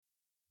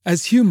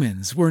As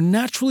humans, we're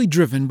naturally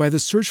driven by the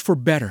search for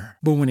better.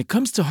 But when it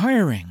comes to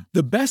hiring,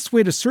 the best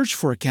way to search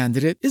for a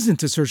candidate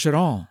isn't to search at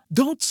all.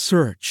 Don't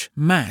search,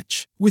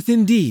 match with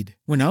Indeed.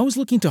 When I was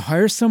looking to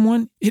hire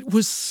someone, it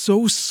was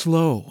so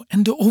slow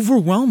and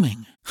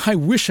overwhelming. I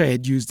wish I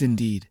had used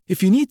Indeed.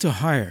 If you need to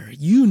hire,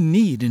 you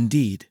need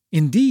Indeed.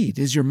 Indeed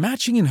is your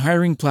matching and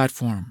hiring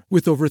platform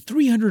with over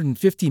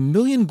 350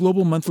 million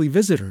global monthly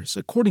visitors,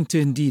 according to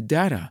Indeed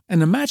data,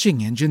 and a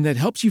matching engine that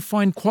helps you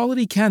find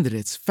quality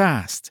candidates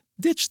fast.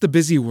 Ditch the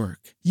busy work.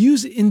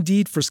 Use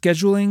Indeed for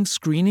scheduling,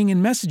 screening,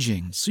 and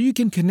messaging so you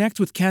can connect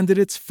with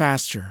candidates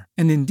faster.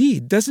 And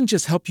Indeed doesn't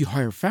just help you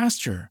hire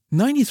faster.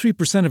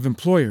 93% of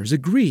employers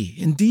agree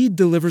Indeed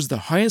delivers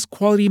the highest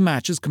quality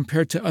matches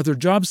compared to other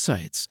job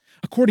sites,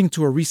 according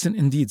to a recent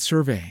Indeed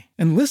survey.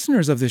 And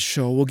listeners of this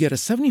show will get a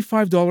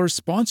 $75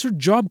 sponsored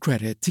job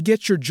credit to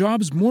get your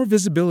jobs more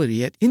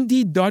visibility at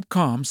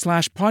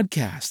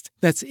Indeed.com/podcast.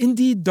 That's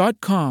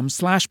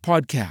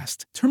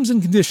Indeed.com/podcast. Terms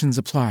and conditions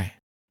apply.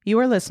 You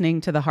are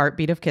listening to the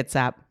Heartbeat of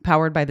Kitsap,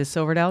 powered by the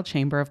Silverdale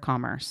Chamber of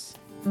Commerce.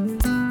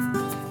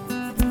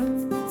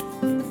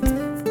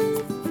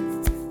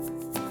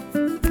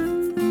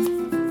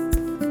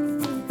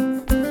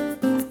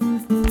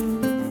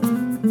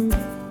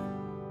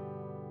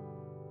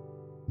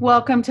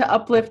 Welcome to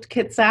Uplift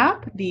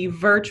Kitsap, the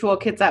virtual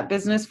Kitsap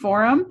Business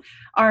Forum.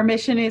 Our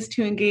mission is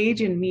to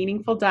engage in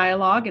meaningful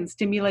dialogue and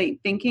stimulate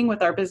thinking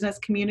with our business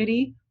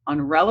community on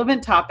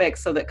relevant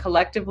topics so that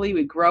collectively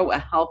we grow a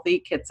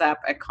healthy Kitsap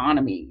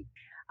economy.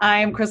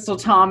 I'm Crystal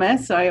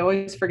Thomas, so I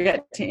always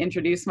forget to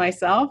introduce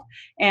myself,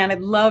 and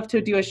I'd love to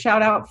do a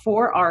shout out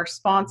for our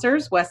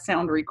sponsors, West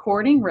Sound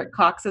Recording. Rick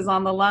Cox is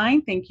on the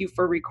line. Thank you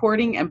for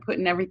recording and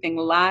putting everything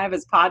live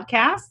as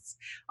podcasts.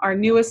 Our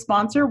newest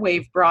sponsor,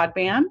 Wave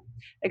Broadband,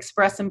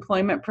 Express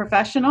Employment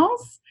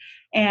Professionals,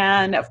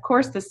 and of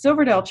course the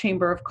Silverdale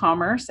Chamber of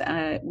Commerce.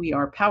 We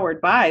are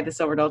powered by the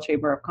Silverdale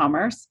Chamber of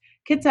Commerce,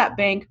 Kitsap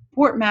Bank,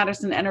 Port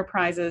Madison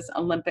Enterprises,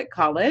 Olympic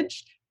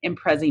College,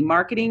 Imprezi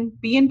Marketing,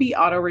 B&B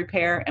Auto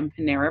Repair, and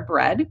Panera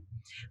Bread.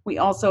 We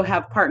also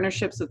have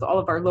partnerships with all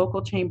of our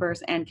local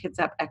chambers and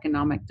Kitsap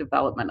Economic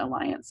Development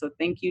Alliance. So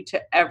thank you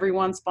to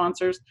everyone,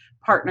 sponsors,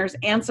 partners,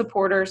 and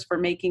supporters for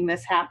making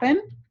this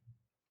happen.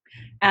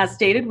 As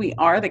stated, we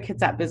are the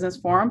Kitsap Business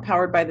Forum,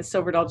 powered by the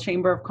Silverdale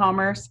Chamber of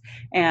Commerce.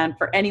 And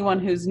for anyone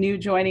who's new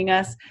joining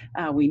us,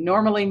 we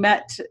normally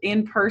met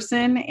in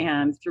person,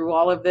 and through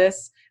all of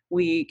this,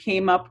 we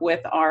came up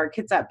with our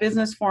Kitsap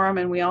Business Forum,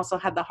 and we also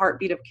had the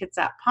Heartbeat of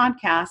Kitsap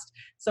podcast.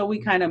 So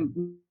we kind of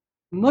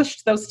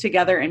mushed those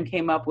together and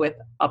came up with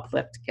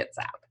Uplift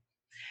Kitsap.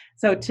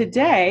 So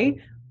today,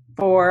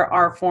 for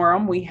our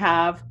forum, we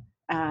have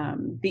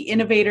the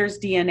Innovators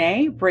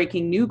DNA,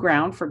 Breaking New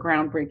Ground for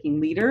Groundbreaking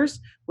Leaders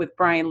with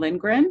Brian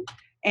Lindgren.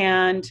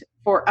 And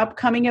for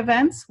upcoming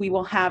events, we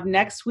will have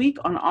next week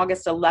on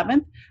August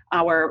 11th,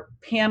 our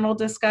panel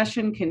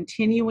discussion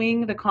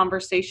continuing the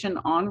conversation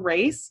on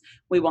race.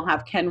 We will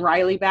have Ken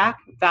Riley back,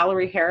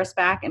 Valerie Harris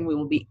back, and we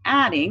will be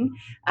adding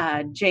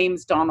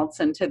James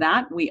Donaldson to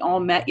that. We all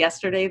met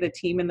yesterday, the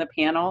team in the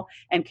panel,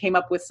 and came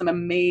up with some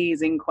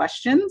amazing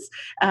questions.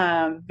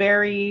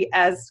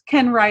 As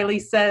Ken Riley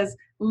says,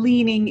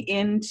 leaning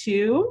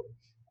into,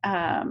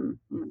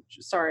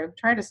 sorry, I'm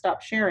trying to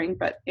stop sharing,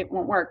 but it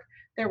won't work.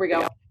 There we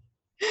go.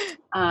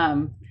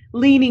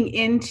 Leaning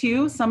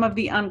into some of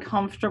the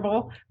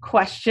uncomfortable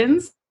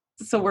questions.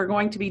 So we're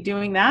going to be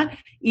doing that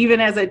even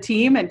as a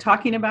team and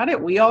talking about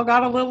it. We all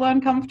got a little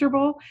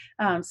uncomfortable.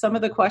 Some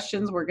of the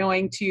questions we're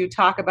going to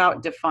talk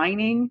about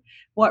defining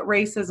what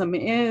racism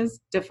is,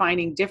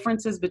 defining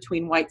differences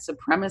between white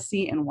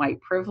supremacy and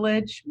white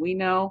privilege. We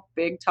know,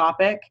 big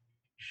topic.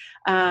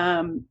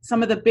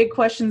 Some of the big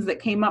questions that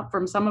came up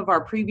from some of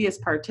our previous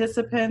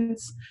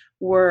participants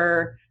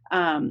were,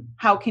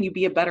 how can you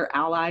be a better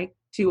ally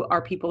to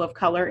our people of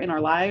color in our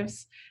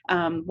lives?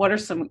 What are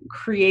some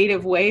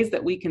creative ways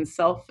that we can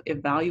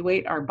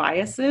self-evaluate our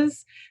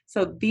biases?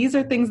 So these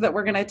are things that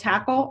we're going to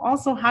tackle.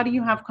 Also, how do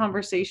you have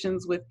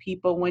conversations with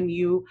people when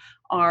you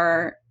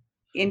are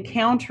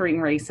encountering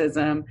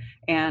racism,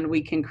 and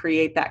we can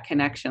create that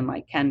connection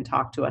like Ken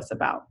talked to us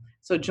about.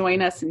 So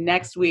join us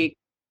next week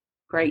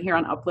right here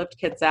on Uplift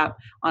Kitsap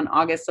on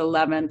August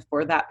 11th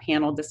for that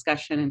panel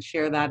discussion, and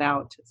share that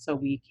out so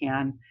we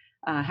can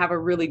have a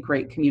really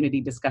great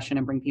community discussion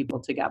and bring people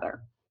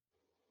together.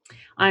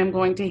 I'm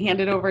going to hand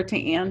it over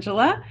to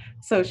Angela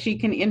so she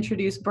can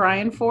introduce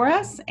Brian for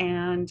us,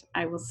 and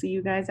I will see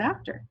you guys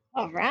after.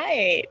 All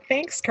right.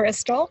 Thanks,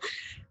 Crystal.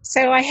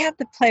 So I have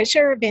the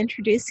pleasure of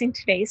introducing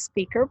today's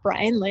speaker,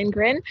 Brian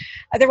Lindgren,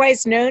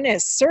 otherwise known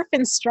as surf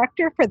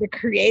instructor for the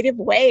Creative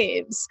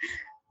Waves.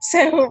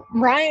 So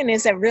Brian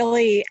is a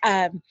really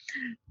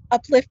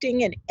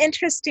uplifting and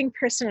interesting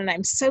person, and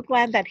I'm so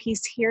glad that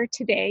he's here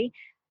today.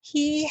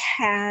 He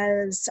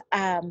has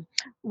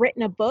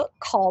written a book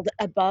called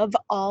Above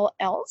All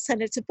Else,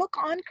 and it's a book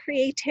on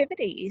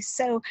creativity.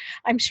 So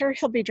I'm sure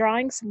he'll be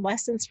drawing some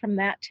lessons from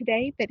that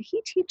today, but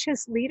he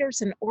teaches leaders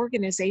and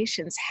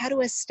organizations how to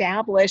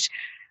establish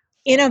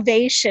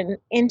innovation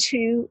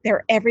into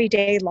their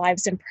everyday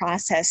lives and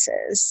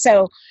processes.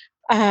 So,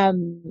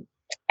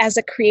 as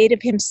a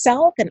creative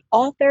himself, an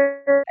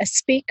author, a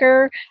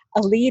speaker,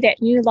 a lead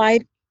at New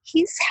Life,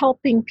 he's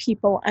helping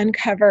people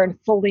uncover and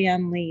fully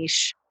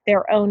unleash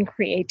their own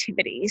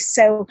creativity.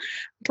 So,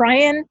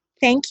 Brian,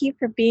 thank you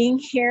for being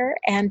here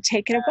and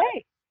take it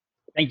away.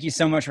 Thank you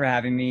so much for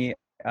having me.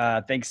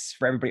 Thanks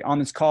for everybody on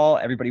this call,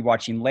 everybody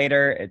watching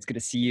later. It's good to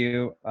see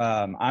you.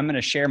 I'm going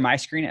to share my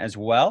screen as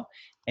well.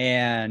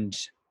 And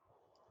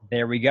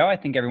there we go. I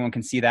think everyone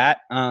can see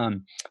that.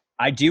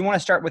 I do want to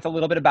start with a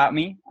little bit about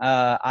me.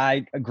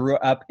 I grew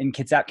up in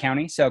Kitsap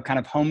County, so kind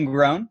of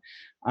homegrown.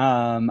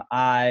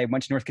 I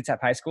went to North Kitsap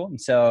High School,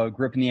 and so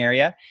grew up in the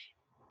area.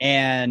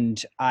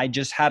 And I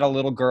just had a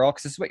little girl,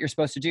 because this is what you're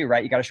supposed to do,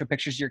 right? You got to show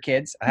pictures of your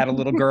kids. I had a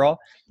little girl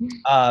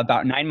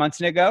about 9 months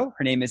ago.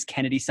 Her name is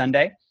Kennedy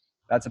Sunday.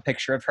 That's a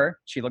picture of her.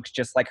 She looks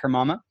just like her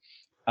mama.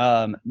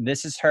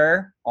 This is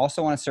her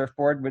also on a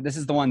surfboard, but this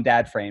is the one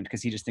Dad framed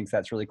because he just thinks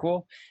that's really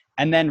cool.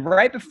 And then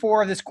right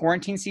before this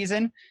quarantine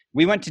season,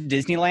 we went to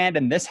Disneyland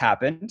and this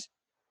happened.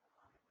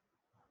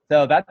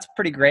 So that's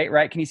pretty great,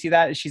 right? Can you see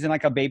that? She's in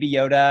like a Baby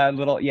Yoda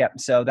little,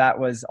 So that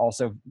was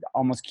also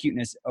almost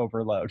cuteness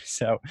overload.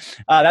 So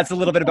that's a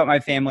little bit about my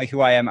family,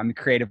 who I am. I'm a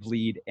creative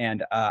lead.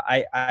 And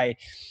I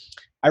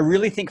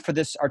really think for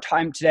our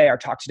talk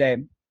today,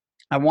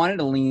 I wanted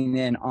to lean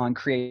in on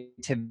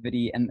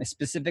creativity and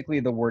specifically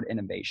the word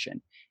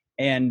innovation.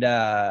 And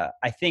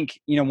I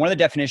think, one of the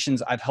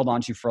definitions I've held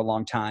on to for a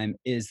long time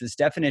is this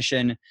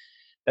definition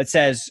that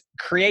says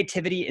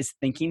creativity is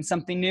thinking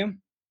something new.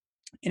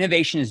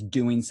 Innovation is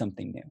doing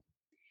something new.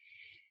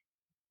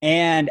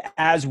 And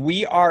as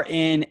we are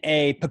in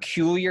a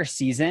peculiar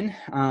season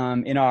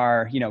in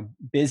our,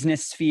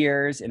 business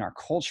spheres, in our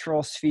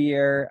cultural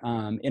sphere,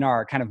 in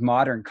our kind of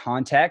modern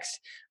context,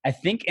 I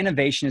think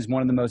innovation is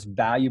one of the most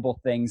valuable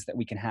things that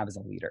we can have as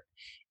a leader.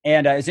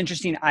 And it's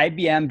interesting,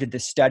 IBM did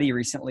this study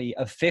recently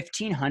of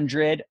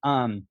 1,500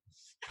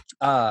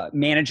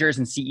 managers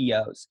and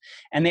CEOs,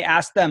 and they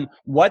asked them,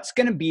 what's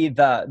going to be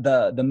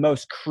the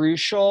most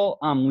crucial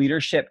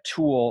leadership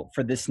tool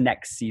for this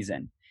next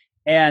season?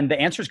 And the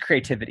answer is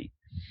creativity.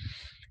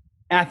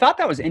 And I thought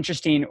that was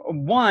interesting.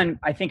 One,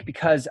 I think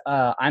because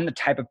I'm the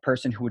type of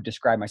person who would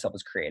describe myself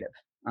as creative.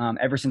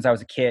 Ever since I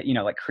was a kid,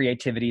 like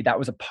creativity, that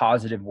was a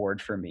positive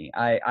word for me.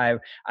 I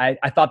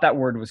thought that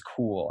word was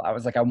cool. I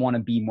was like, I want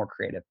to be more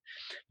creative.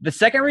 The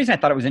second reason I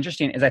thought it was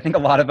interesting is I think a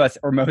lot of us,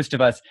 or most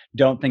of us,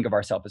 don't think of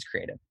ourselves as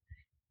creative.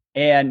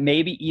 And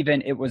maybe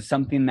even it was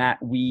something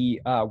that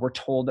we were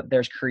told that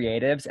there's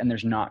creatives and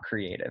there's not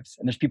creatives,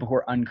 and there's people who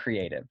are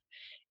uncreative.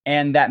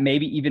 And that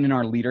maybe even in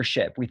our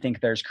leadership, we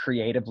think there's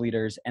creative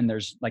leaders and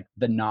there's like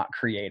the not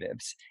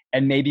creatives.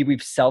 And maybe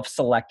we've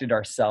self-selected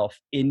ourselves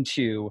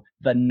into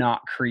the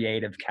not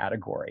creative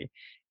category.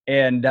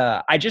 And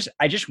I just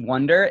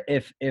wonder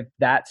if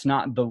that's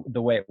not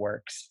the way it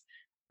works.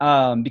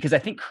 Because I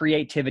think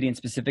creativity and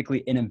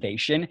specifically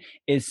innovation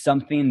is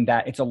something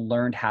that it's a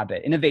learned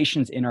habit.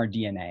 Innovation's in our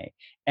DNA.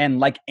 And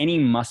like any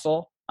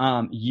muscle,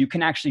 you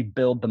can actually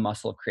build the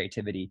muscle of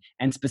creativity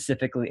and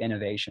specifically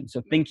innovation.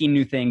 So thinking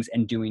new things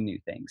and doing new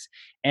things.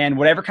 And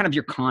whatever kind of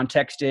your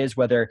context is,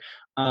 whether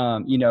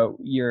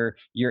you're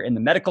in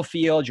the medical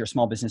field, you're a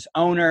small business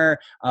owner,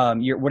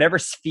 you're whatever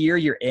sphere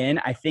you're in,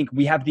 I think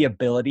we have the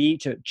ability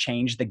to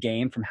change the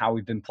game from how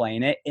we've been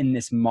playing it in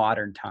this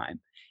modern time.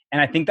 And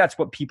I think that's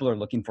what people are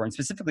looking for, and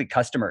specifically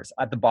customers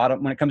at the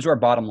bottom. When it comes to our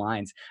bottom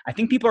lines, I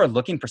think people are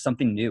looking for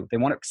something new. They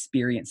want to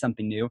experience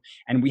something new,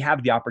 and we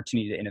have the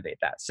opportunity to innovate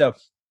that. So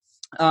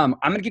I'm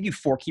going to give you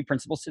 4 key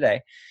principles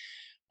today.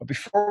 But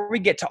before we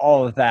get to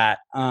all of that,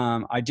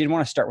 I did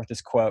want to start with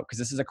this quote, because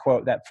this is a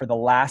quote that for the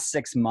last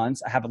 6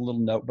 months, I have a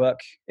little notebook.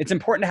 It's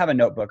important to have a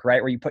notebook,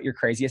 right, where you put your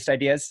craziest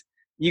ideas.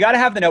 You got to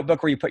have the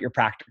notebook where you put your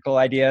practical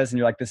ideas and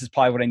you're like, this is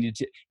probably what I need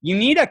to do. You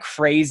need a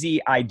crazy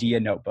idea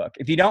notebook.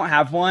 If you don't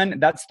have one,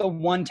 that's the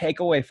one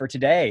takeaway for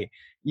today.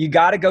 You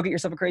got to go get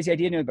yourself a crazy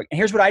idea notebook. And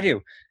here's what I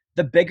do.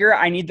 The bigger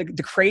I need,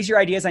 the crazier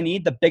ideas I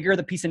need, the bigger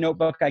the piece of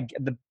notebook,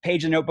 the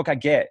page of notebook I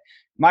get.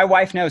 My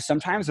wife knows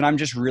sometimes when I'm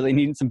just really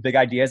needing some big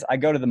ideas, I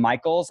go to the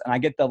Michaels and I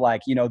get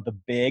the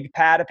big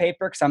pad of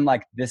paper, because I'm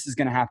like, this is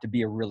going to have to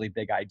be a really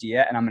big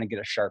idea, and I'm going to get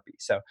a Sharpie.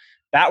 So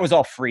that was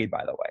all free,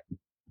 by the way.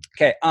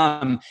 Okay.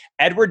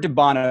 Edward de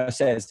Bono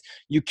says,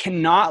 you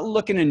cannot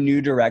look in a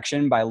new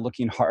direction by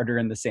looking harder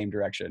in the same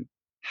direction.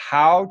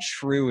 How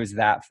true is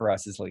that for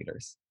us as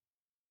leaders?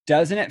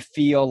 Doesn't it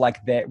feel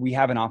like that we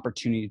have an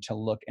opportunity to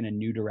look in a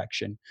new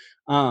direction?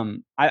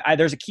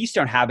 There's a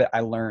keystone habit I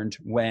learned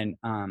when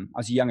I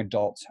was a young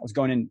adult. I was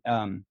coming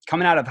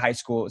out of high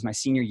school. It was my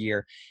senior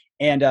year.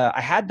 And I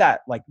had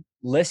that like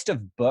list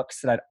of books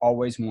that I'd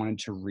always wanted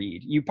to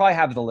read. You probably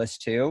have the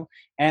list too.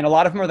 And a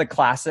lot of them are the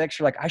classics.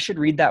 You're like, I should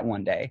read that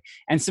one day.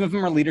 And some of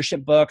them are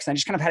leadership books. And I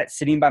just kind of had it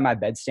sitting by my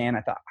bedstand.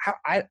 I thought,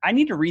 I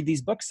need to read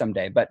these books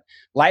someday, but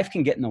life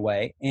can get in the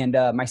way. And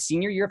my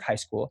senior year of high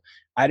school,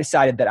 I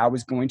decided that I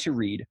was going to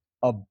read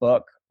a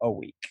book a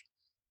week.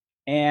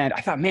 And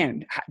I thought,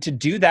 man, to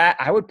do that,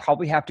 I would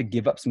probably have to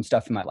give up some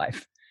stuff in my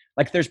life.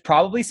 Like there's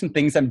probably some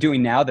things I'm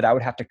doing now that I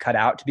would have to cut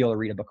out to be able to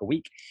read a book a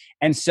week.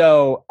 And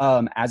so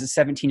as a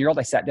 17-year-old,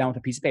 I sat down with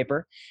a piece of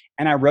paper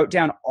and I wrote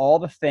down all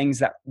the things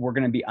that were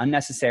going to be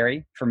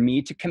unnecessary for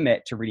me to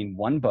commit to reading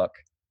one book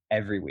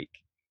every week.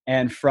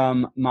 And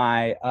from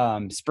my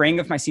spring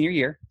of my senior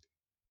year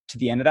to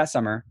the end of that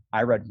summer,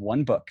 I read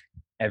one book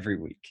every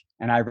week.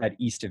 And I read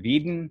East of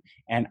Eden,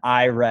 and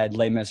I read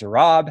Les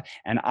Miserables,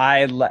 and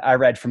I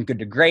read From Good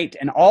to Great,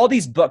 and all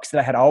these books that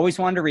I had always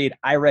wanted to read,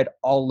 I read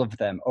all of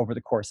them over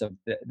the course of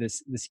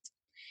this.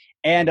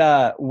 And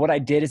what I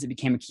did is it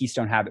became a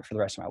keystone habit for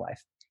the rest of my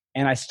life.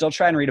 And I still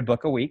try and read a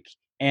book a week.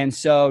 And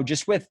so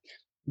just with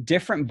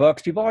different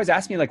books, people always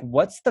ask me, like,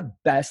 what's the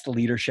best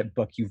leadership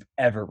book you've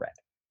ever read?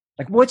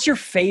 Like, what's your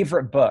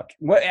favorite book?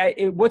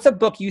 What's a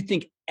book you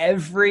think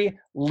every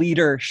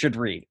leader should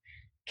read?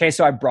 Okay,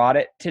 so I brought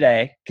it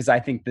today because I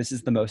think this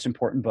is the most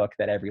important book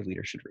that every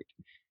leader should read.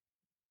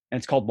 And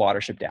it's called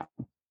Watership Down.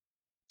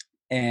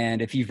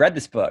 And if you've read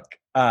this book,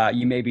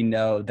 you maybe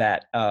know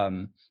that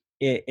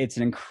it's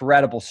an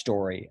incredible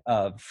story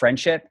of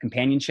friendship,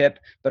 companionship,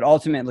 but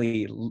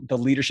ultimately the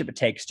leadership it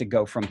takes to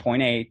go from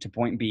point A to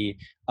point B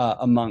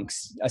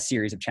amongst a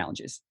series of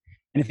challenges.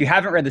 And if you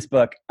haven't read this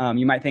book,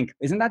 you might think,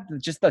 isn't that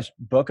just the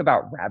book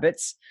about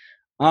rabbits?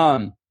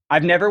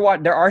 I've never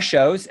watched, there are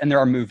shows and there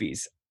are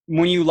movies.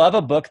 When you love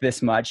a book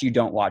this much, you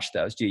don't watch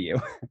those, do you?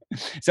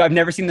 So I've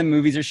never seen the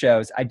movies or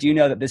shows. I do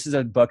know that this is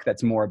a book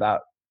that's more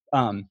about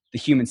the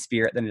human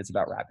spirit than it is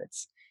about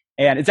rabbits.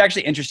 And it's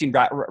actually interesting.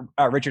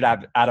 Richard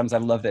Adams, I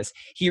love this.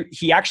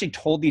 He actually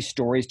told these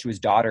stories to his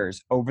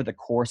daughters over the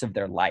course of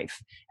their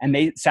life. And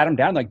they sat him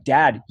down like,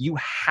 Dad, you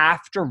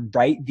have to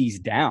write these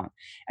down.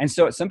 And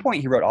so at some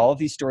point he wrote all of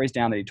these stories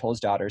down that he told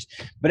his daughters.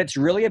 But it's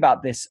really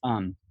about this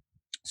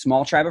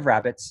small tribe of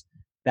rabbits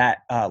that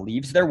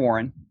leaves their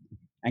warren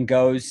and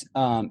goes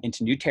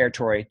into new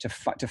territory to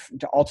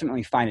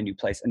ultimately find a new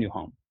place, a new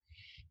home.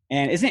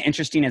 And isn't it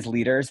interesting, as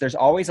leaders, there's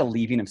always a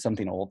leaving of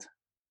something old.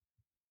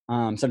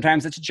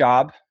 Sometimes it's a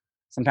job.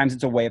 Sometimes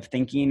it's a way of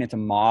thinking. It's a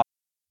mob.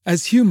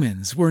 As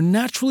humans, we're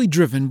naturally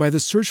driven by the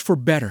search for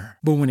better.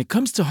 But when it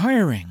comes to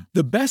hiring,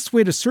 the best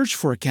way to search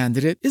for a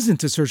candidate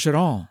isn't to search at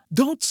all.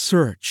 Don't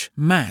search,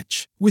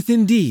 match with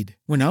Indeed.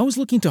 When I was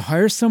looking to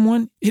hire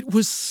someone, it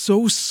was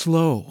so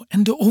slow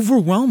and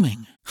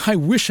overwhelming. I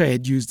wish I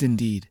had used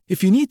Indeed.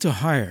 If you need to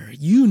hire,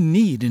 you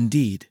need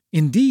Indeed.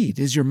 Indeed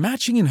is your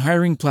matching and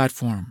hiring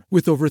platform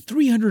with over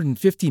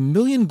 350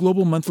 million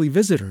global monthly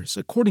visitors,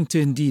 according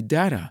to Indeed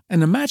data,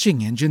 and a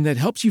matching engine that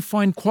helps you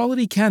find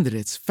quality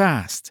candidates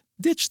fast.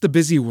 Ditch the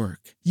busy work.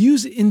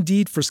 Use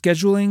Indeed for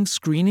scheduling,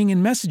 screening,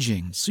 and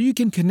messaging so you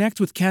can connect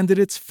with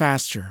candidates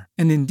faster.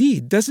 And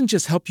Indeed doesn't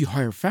just help you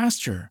hire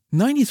faster.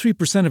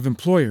 93% of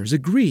employers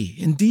agree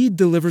Indeed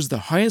delivers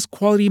the highest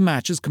quality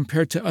matches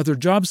compared to other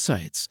job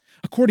sites,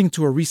 according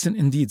to a recent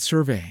Indeed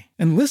survey.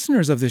 And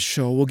listeners of this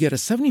show will get a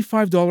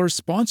 $75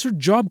 sponsored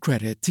job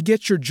credit to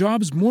get your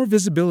jobs more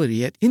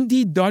visibility at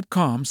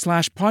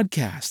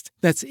Indeed.com/podcast.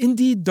 That's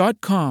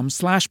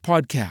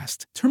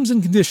Indeed.com/podcast. Terms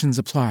and conditions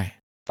apply.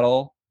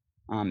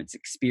 It's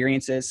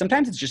experiences.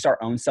 Sometimes it's just our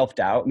own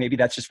self-doubt. Maybe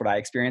that's just what I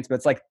experience, but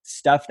it's like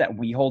stuff that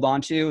we hold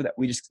on to, that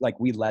we just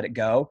we let it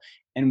go.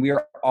 And we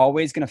are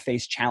always going to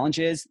face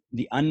challenges,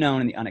 the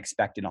unknown and the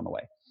unexpected on the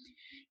way.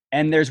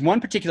 And there's one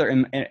particular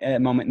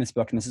moment in this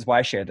book, and this is why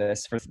I share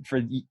this,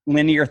 for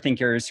linear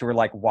thinkers who are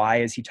like,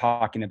 why is he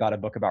talking about a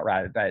book about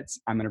rabbits?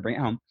 I'm going to bring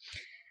it home.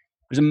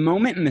 There's a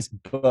moment in this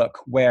book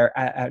where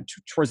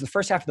towards the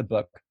first half of the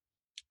book,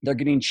 they're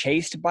getting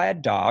chased by a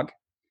dog,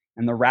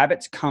 and the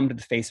rabbits come to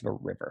the face of a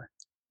river.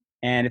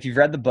 And if you've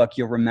read the book,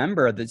 you'll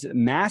remember there's a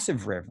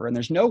massive river, and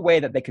there's no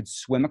way that they could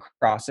swim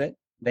across it.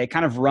 They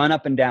kind of run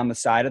up and down the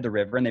side of the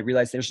river, and they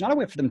realize there's not a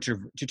way for them to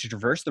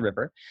traverse the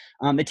river.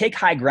 They take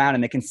high ground,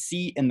 and they can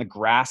see in the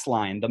grass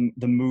line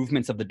the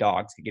movements of the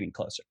dogs getting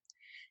closer.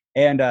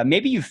 And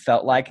maybe you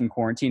felt like in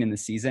quarantine in the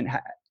season,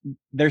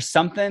 there's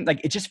something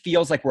like it just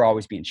feels like we're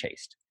always being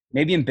chased.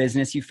 Maybe in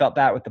business you felt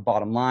that with the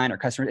bottom line or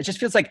customers. It just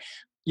feels like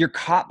you're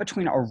caught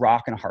between a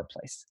rock and a hard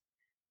place.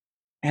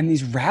 And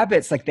these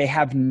rabbits, like they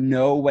have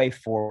no way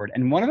forward.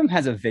 And one of them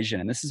has a vision.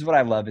 And this is what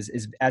I love is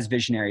as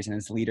visionaries and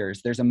as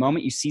leaders, there's a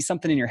moment you see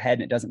something in your head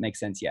and it doesn't make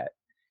sense yet.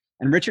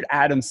 And Richard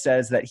Adams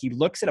says that he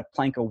looks at a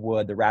plank of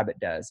wood, the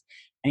rabbit does,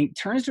 and he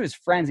turns to his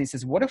friends and he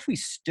says, what if we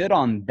stood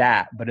on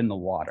that, but in the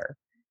water?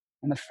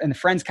 And the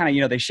friends kind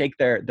of, they shake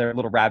their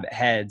little rabbit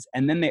heads.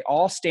 And then they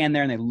all stand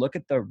there and they look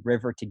at the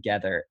river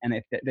together.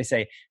 And they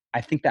say,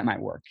 I think that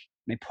might work.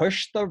 And they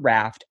push the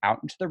raft out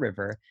into the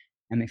river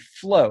and they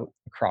float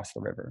across the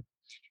river.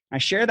 I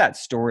share that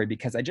story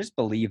because I just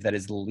believe that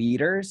as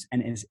leaders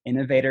and as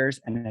innovators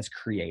and as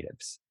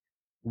creatives,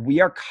 we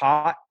are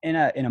caught in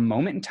a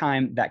moment in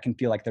time that can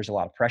feel like there's a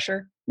lot of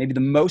pressure, maybe the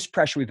most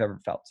pressure we've ever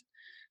felt.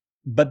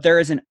 But there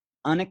is an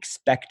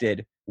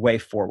unexpected way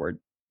forward.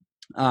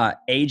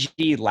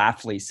 A.G.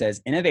 Lafley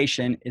says,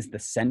 innovation is the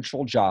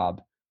central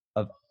job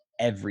of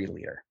every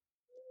leader.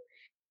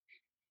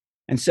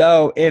 And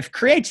so if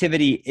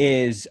creativity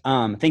is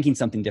thinking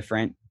something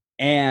different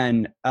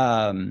and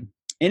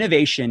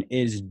innovation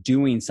is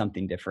doing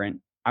something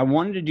different, I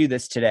wanted to do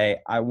this today.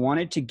 I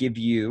wanted to give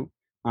you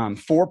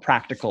 4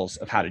 practicals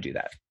of how to do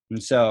that.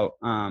 And so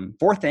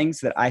 4 things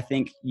that I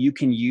think you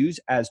can use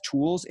as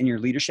tools in your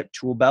leadership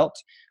tool belt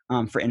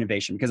for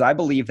innovation, because I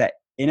believe that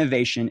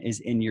innovation is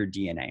in your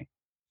DNA.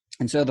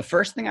 And so the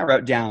first thing I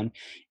wrote down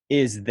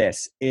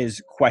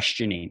is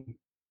questioning.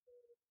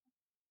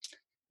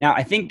 Now,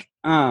 I think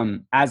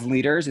as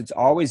leaders, it's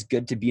always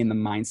good to be in the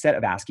mindset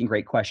of asking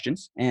great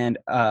questions. And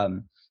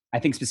I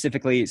think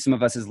specifically some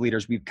of us as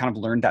leaders, we've kind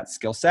of learned that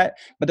skill set.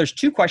 But there's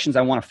 2 questions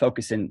I want to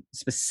focus in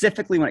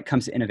specifically when it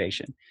comes to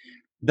innovation.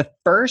 The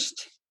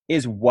first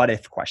is what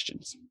if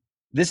questions.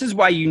 This is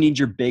why you need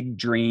your big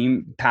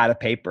dream pad of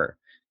paper.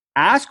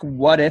 Ask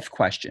what if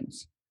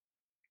questions.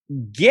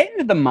 Get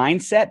into the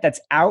mindset that's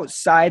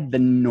outside the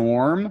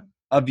norm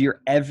of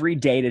your every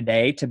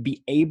day-to-day to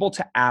be able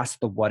to ask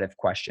the what if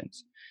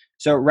questions.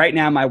 So right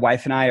now, my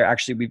wife and I are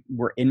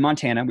we're in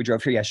Montana. We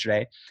drove here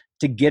yesterday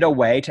to get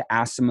away to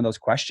ask some of those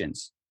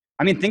questions.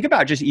 I mean, think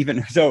about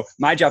so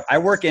my job, I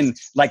work in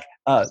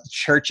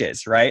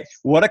churches, right?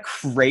 What a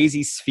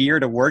crazy sphere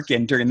to work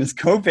in during this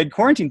COVID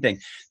quarantine thing.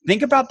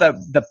 Think about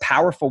the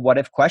powerful what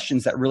if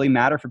questions that really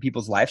matter for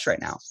people's lives right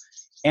now.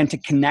 And to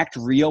connect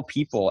real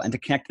people and to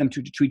connect them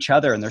to each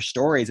other and their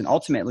stories. And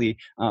ultimately,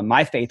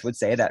 my faith would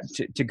say that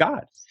to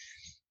God.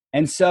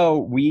 And so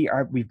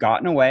we've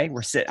gotten away.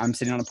 I'm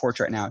sitting on a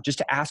porch right now just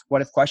to ask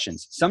what if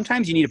questions.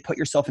 Sometimes you need to put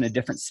yourself in a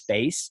different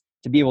space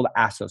to be able to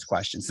ask those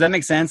questions. Does that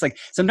make sense? Like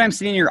sometimes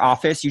sitting in your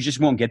office, you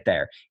just won't get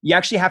there. You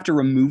actually have to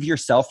remove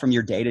yourself from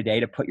your day-to-day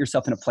to put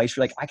yourself in a place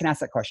where I can ask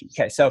that question.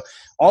 Okay, so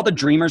all the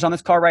dreamers on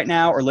this call right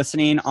now or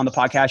listening on the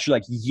podcast, you're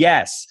like,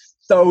 yes,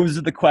 those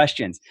are the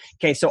questions.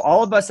 Okay, so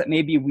all of us that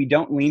maybe we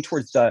don't lean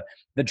towards the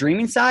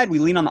dreaming side, we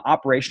lean on the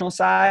operational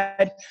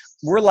side.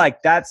 We're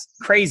like, that's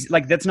crazy.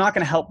 Like that's not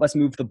going to help us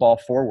move the ball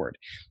forward.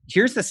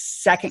 Here's the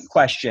second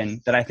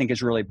question that I think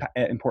is really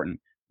important.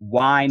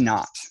 Why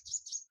not?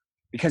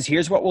 Because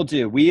here's what we'll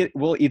do. We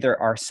will either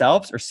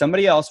ourselves or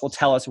somebody else will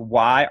tell us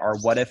why our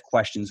what if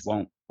questions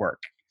won't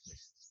work.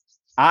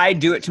 I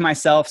do it to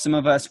myself. Some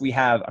of us, we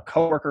have a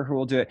coworker who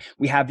will do it.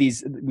 We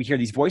hear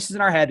these voices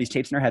in our head, these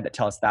tapes in our head that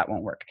tell us that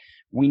won't work.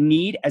 We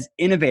need, as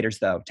innovators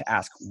though, to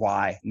ask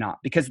why not?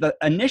 Because the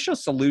initial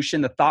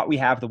solution, the thought we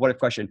have, the what if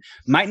question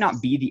might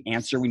not be the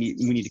answer we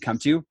need to come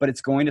to, but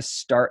it's going to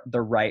start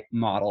the right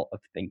model of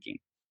thinking.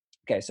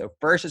 Okay, so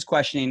first is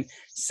questioning.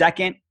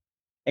 Second,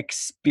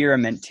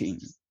 experimenting.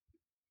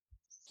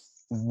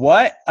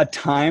 What a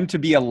time to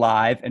be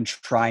alive and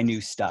try new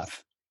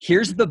stuff.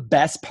 Here's the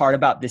best part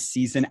about this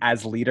season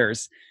as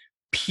leaders.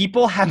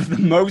 People have the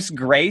most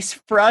grace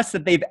for us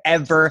that they've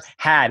ever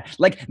had.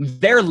 Like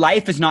their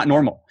life is not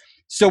normal.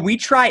 So we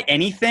try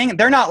anything.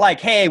 They're not like,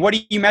 hey, what are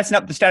you messing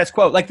up the status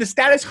quo? Like the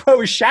status quo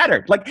is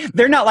shattered. Like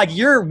they're not like,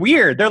 you're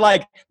weird. They're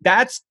like,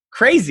 that's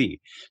crazy.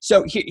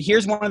 So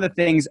here's one of the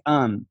things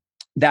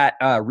that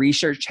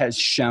research has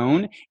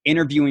shown,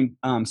 interviewing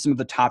some of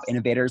the top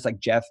innovators like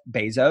Jeff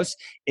Bezos,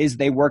 is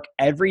they work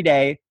every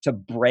day to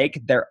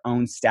break their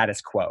own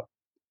status quo.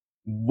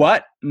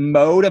 What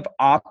mode of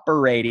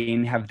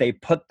operating have they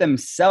put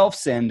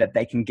themselves in that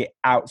they can get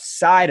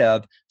outside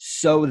of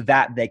so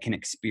that they can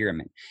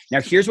experiment? Now,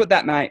 here's what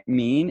that might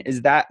mean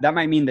is that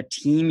might mean the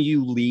team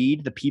you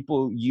lead, the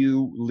people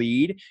you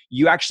lead,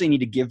 you actually need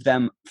to give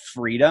them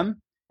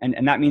freedom.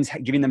 And that means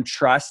giving them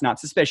trust, not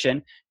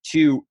suspicion,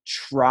 to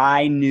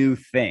try new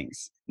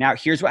things. Now,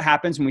 here's what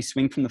happens when we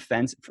swing from the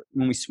fence.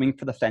 When we swing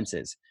for the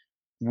fences,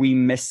 we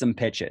miss some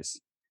pitches.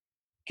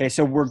 Okay,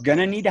 so we're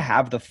gonna need to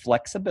have the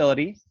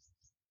flexibility.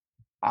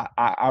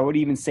 I would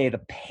even say the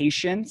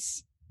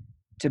patience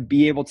to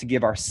be able to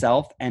give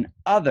ourselves and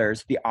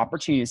others the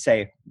opportunity to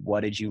say, what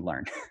did you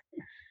learn?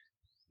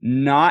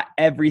 Not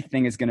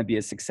everything is going to be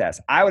a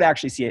success. I would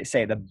actually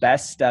say the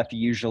best stuff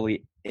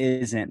usually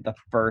isn't the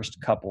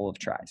first couple of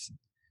tries.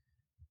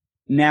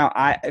 Now,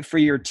 for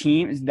your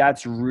team,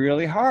 that's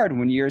really hard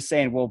when you're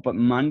saying, well, but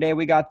Monday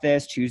we got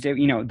this, Tuesday,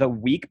 the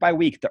week by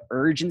week, the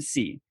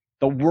urgency,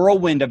 the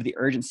whirlwind of the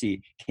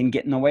urgency can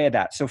get in the way of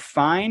that. So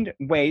find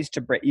ways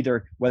to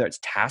either, whether it's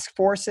task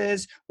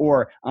forces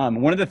or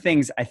one of the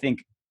things I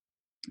think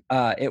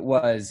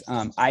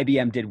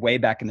IBM did way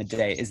back in the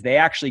day is they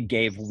actually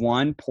gave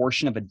one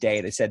portion of a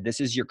day. They said, this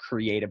is your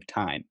creative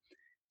time.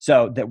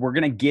 So that we're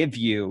going to give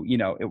you,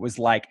 it was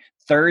like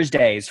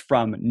Thursdays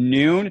from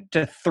noon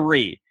to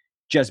 3.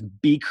 Just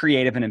be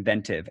creative and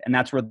inventive. And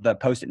that's where the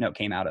Post-it note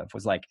came out of,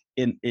 was like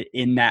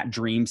in that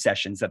dream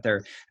sessions that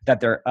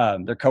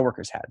their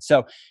coworkers had.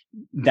 So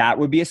that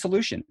would be a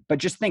solution. But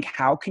just think,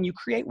 how can you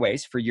create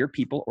ways for your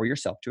people or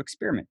yourself to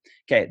experiment?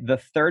 Okay, the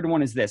third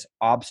one is this: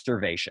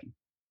 observation.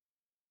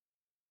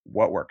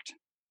 What worked?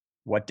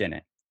 What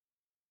didn't?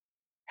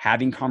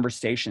 Having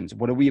conversations.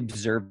 What are we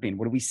observing?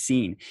 What are we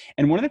seeing?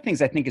 And one of the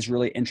things I think is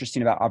really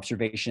interesting about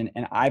observation,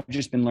 and I've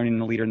just been learning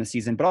the leader in the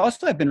season, but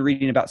also I've been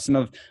reading about some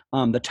of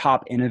the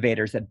top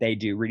innovators that they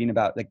do, reading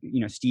about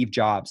Steve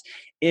Jobs,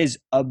 is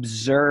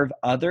observe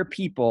other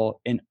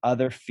people in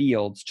other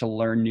fields to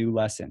learn new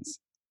lessons.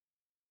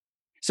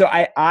 So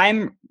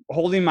I'm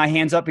holding my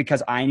hands up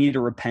because I need to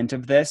repent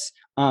of this.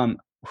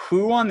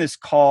 who on this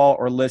call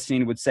or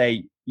listening would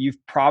say you've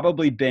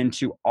probably been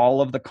to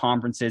all of the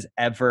conferences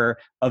ever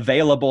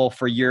available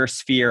for your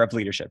sphere of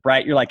leadership,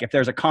 right? You're like, if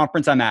there's a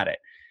conference, I'm at it.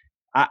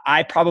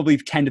 I probably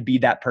tend to be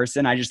that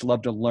person. I just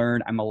love to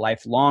learn. I'm a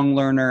lifelong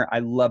learner. I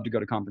love to go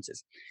to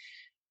conferences.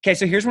 Okay,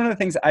 so here's one of the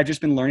things I've just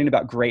been learning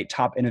about great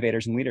top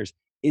innovators and leaders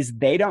is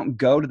they don't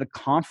go to the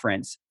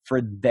conference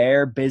for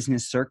their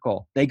business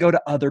circle. They go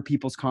to other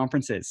people's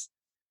conferences.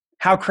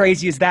 How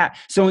crazy is that?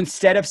 So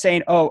instead of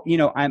saying, oh,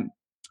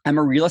 I'm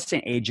a real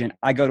estate agent,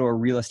 I go to a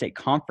real estate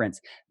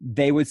conference,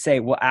 they would say,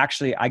 well,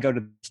 actually, I go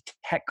to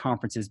tech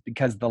conferences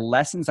because the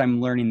lessons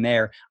I'm learning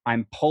there,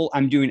 I'm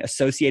doing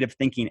associative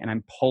thinking and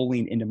I'm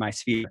pulling into my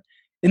sphere.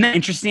 Isn't that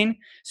interesting?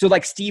 So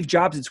like Steve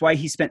Jobs, it's why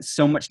he spent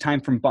so much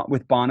time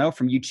with Bono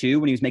from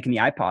U2 when he was making the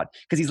iPod,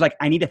 because he's like,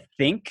 I need to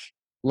think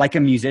like a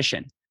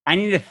musician. I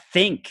need to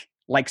think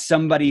like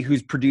somebody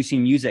who's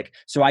producing music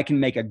so I can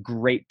make a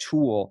great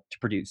tool to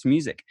produce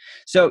music.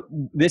 So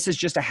this is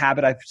just a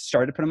habit I've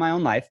started to put in my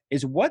own life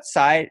is what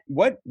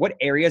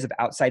areas of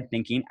outside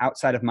thinking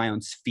outside of my own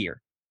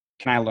sphere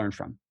can I learn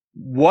from?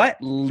 What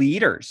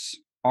leaders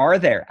are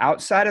there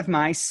outside of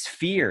my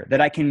sphere that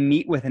I can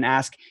meet with and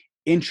ask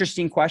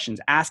interesting questions,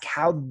 ask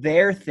how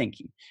they're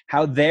thinking,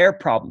 how they're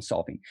problem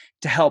solving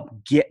to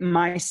help get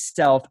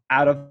myself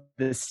out of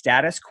the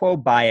status quo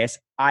bias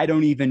I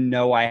don't even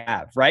know I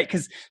have, right?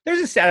 Because there's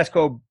a status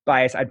quo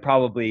bias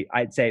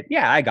I'd say,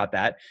 yeah, I got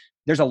that.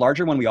 There's a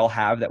larger one we all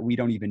have that we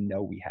don't even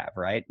know we have,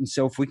 right? And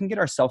so if we can get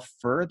ourselves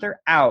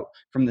further out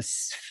from the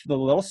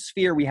little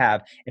sphere we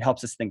have, it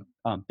helps us think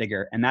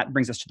bigger. And that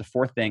brings us to the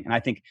fourth thing, and I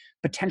think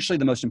potentially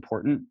the most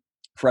important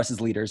for us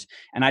as leaders,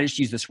 and I just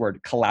use this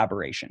word,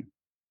 collaboration.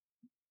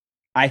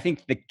 I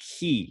think the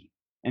key,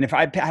 and if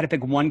I had to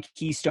pick one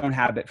keystone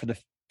habit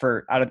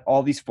for out of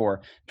all these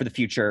four for the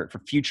future, for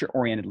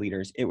future-oriented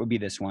leaders, it would be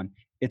this one.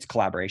 It's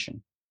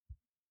collaboration.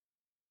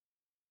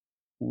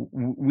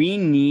 We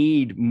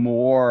need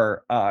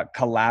more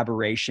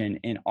collaboration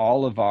in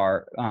all of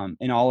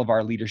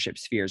our leadership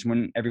spheres.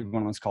 When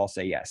everyone on this call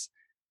say yes,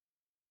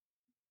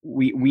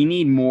 we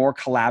need more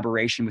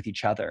collaboration with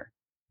each other.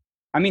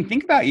 I mean,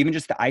 think about even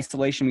just the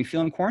isolation we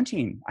feel in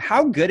quarantine.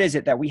 How good is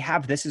it that we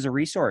have this as a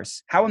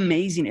resource? How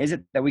amazing is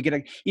it that we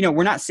get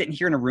we're not sitting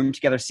here in a room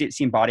together,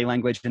 seeing body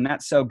language, and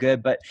that's so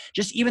good. But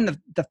just even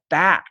the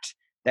fact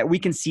that we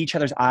can see each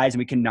other's eyes and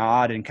we can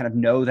nod and kind of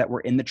know that we're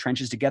in the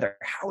trenches together.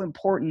 How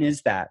important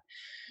is that?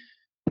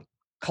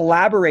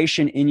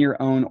 Collaboration in your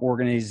own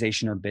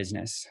organization or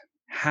business.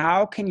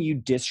 How can you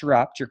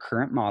disrupt your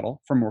current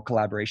model for more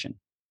collaboration?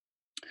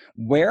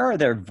 Where are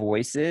there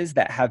voices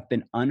that have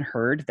been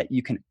unheard that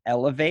you can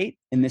elevate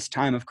in this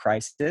time of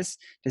crisis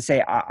to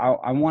say,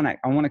 I want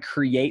to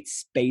create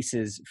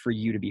spaces for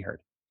you to be heard?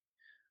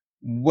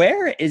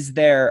 Where is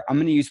there, I'm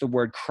going to use the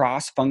word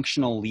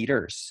cross-functional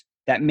leaders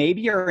that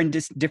maybe are in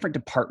different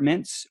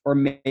departments or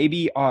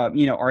maybe,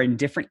 are in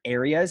different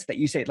areas that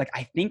you say, like,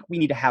 I think we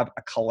need to have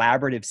a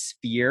collaborative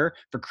sphere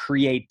for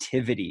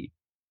creativity.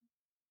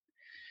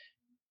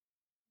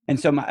 And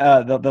so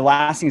the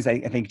last thing is I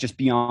think just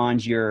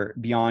beyond your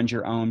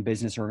own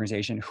business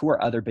organization, who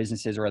are other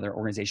businesses or other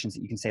organizations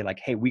that you can say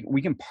like, hey,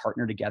 we can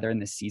partner together in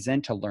this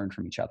season to learn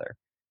from each other.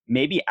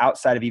 Maybe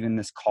outside of even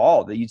this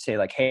call that you'd say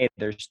like, hey,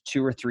 there's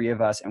 2 or 3 of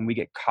us and we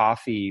get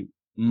coffee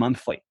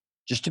monthly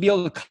just to be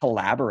able to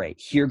collaborate,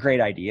 hear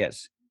great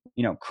ideas,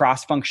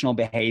 cross-functional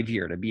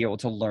behavior to be able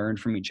to learn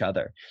from each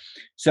other.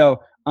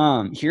 So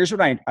here's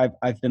what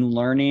I've been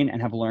learning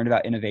and have learned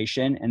about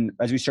innovation. And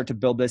as we start to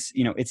build this,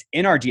 it's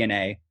in our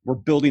DNA, we're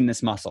building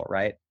this muscle,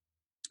 right?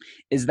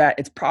 Is that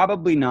it's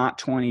probably not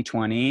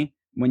 2020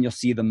 when you'll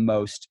see the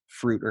most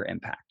fruit or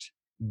impact.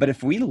 But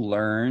if we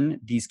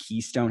learn these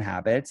keystone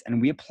habits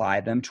and we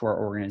apply them to our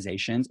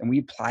organizations and we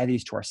apply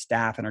these to our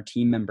staff and our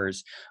team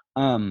members,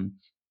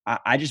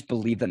 I just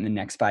believe that in the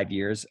next 5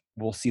 years,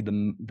 we'll see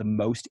the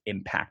most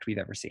impact we've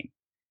ever seen.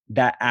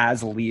 That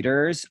as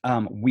leaders,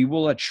 we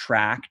will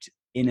attract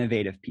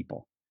innovative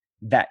people,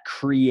 that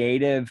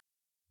creative.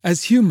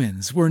 As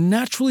humans, we're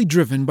naturally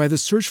driven by the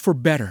search for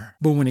better.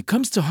 But when it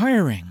comes to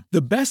hiring,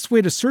 the best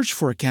way to search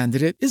for a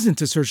candidate isn't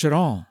to search at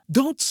all.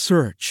 Don't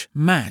search,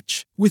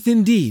 match with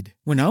Indeed.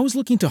 When I was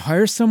looking to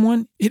hire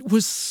someone, it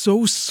was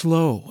so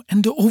slow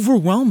and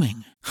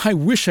overwhelming. I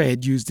wish I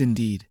had used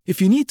Indeed.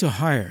 If you need to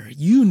hire,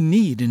 you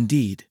need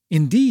Indeed.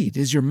 Indeed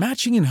is your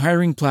matching and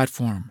hiring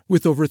platform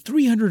with over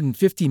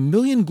 350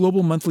 million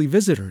global monthly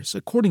visitors,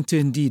 according to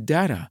Indeed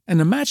data, and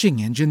a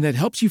matching engine that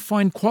helps you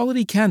find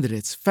quality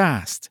candidates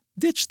fast.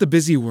 Ditch the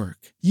busy work.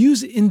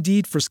 Use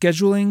Indeed for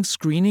scheduling,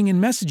 screening,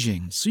 and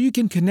messaging so you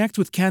can connect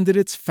with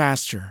candidates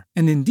faster.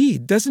 And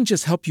Indeed doesn't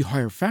just help you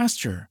hire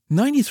faster.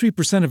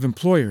 93% of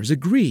employers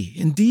agree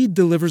Indeed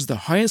delivers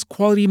the highest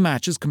quality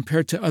matches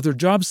compared to other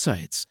job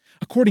sites,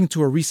 according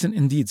to a recent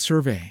Indeed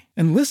survey.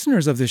 And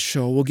listeners of this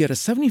show will get a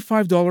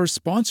 $75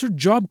 sponsored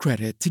job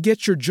credit to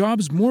get your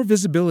jobs more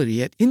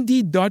visibility at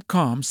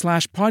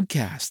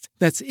Indeed.com/podcast.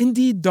 That's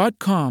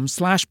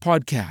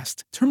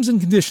Indeed.com/podcast. Terms and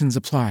conditions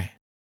apply.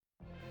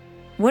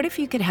 What if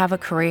you could have a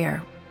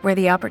career where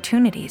the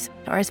opportunities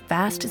are as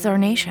vast as our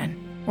nation,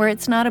 where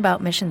it's not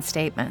about mission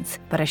statements,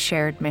 but a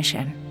shared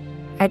mission.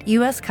 At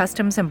U.S.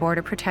 Customs and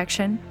Border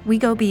Protection, we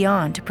go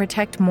beyond to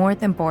protect more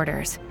than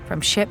borders.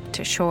 From ship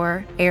to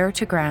shore, air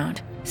to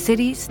ground,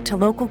 cities to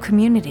local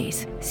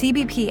communities,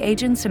 CBP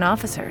agents and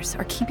officers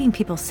are keeping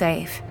people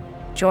safe.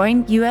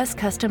 Join U.S.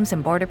 Customs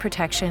and Border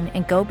Protection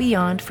and go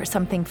beyond for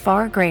something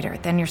far greater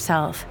than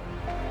yourself.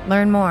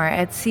 Learn more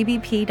at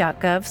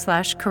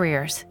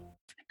cbp.gov/careers.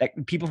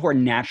 That people who are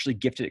naturally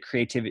gifted at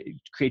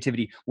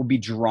creativity will be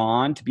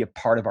drawn to be a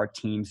part of our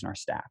teams and our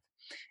staff.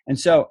 And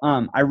so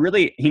I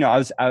really,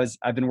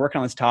 I've been working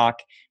on this talk.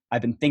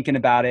 I've been thinking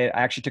about it.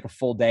 I actually took a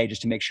full day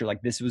just to make sure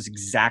like this was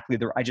exactly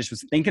I just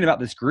was thinking about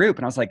this group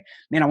and I was like,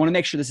 man, I want to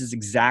make sure this is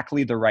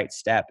exactly the right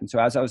step. And so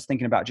as I was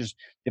thinking about just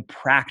the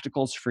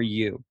practicals for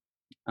you,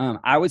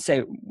 I would say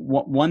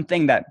one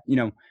thing that,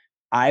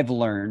 I've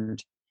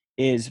learned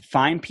is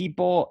find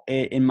people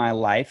in my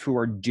life who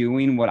are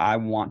doing what I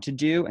want to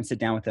do and sit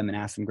down with them and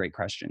ask them great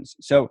questions.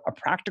 So a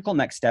practical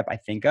next step I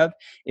think of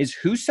is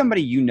who's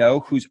somebody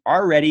who's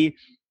already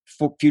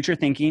future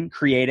thinking,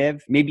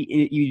 creative,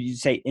 maybe you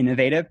say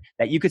innovative,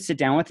 that you could sit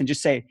down with and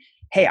just say,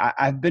 hey,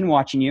 I've been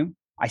watching you.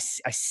 I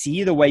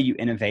see the way you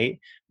innovate.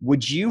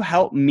 Would you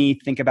help me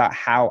think about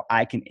how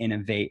I can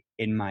innovate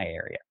in my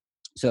area?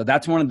 So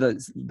that's one of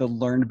the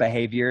learned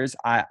behaviors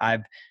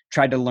I've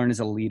tried to learn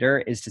as a leader,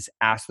 is to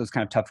ask those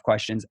kind of tough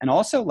questions. And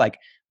also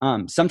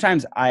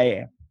sometimes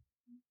I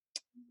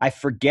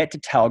forget to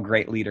tell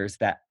great leaders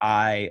that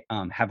I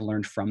have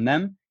learned from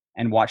them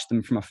and watch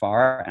them from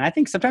afar. And I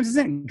think sometimes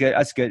isn't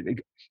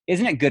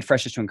it good for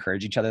us just to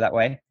encourage each other that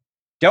way?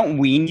 Don't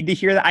we need to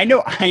hear that? I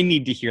know I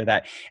need to hear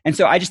that. And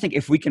so I just think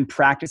if we can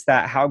practice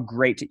that, how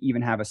great to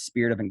even have a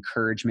spirit of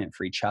encouragement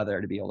for each other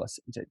to be able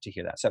to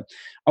hear that. So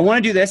I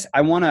want to do this.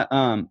 I want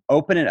to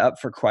open it up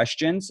for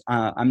questions.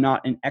 I'm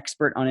not an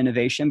expert on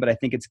innovation, but I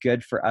think it's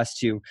good for us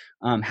to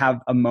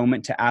have a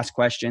moment to ask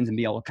questions and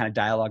be able to kind of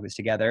dialogue this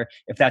together.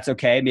 If that's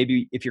okay,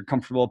 maybe if you're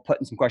comfortable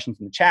putting some questions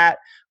in the chat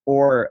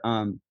or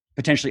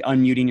potentially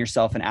unmuting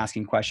yourself and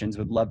asking questions,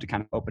 would love to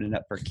kind of open it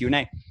up for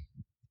Q&A.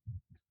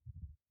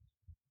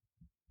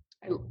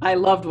 I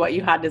loved what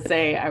you had to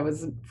say. I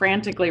was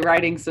frantically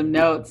writing some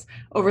notes.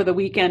 Over the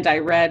weekend, I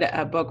read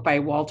a book by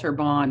Walter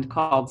Bond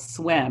called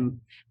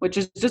Swim, which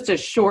is just a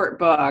short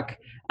book,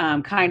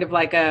 kind of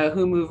like a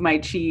Who Moved My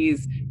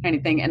Cheese kind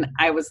of thing. And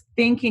I was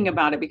thinking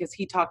about it because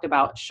he talked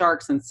about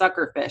sharks and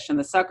suckerfish, and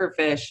the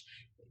suckerfish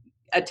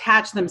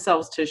attach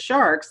themselves to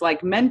sharks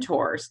like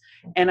mentors.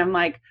 And I'm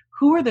like,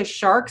 who are the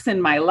sharks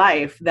in my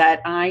life that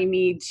I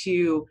need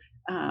to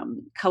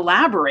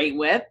collaborate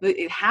with,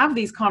 have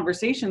these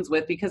conversations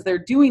with, because they're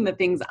doing the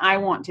things I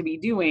want to be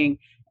doing.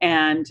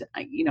 And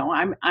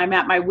I'm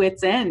at my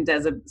wit's end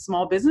as a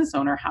small business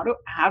owner. How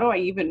do I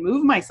even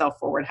move myself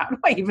forward? How do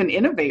I even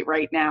innovate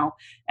right now?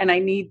 And I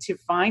need to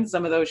find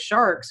some of those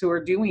sharks who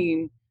are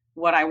doing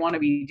what I want to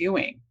be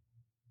doing.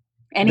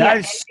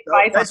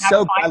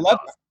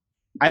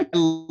 I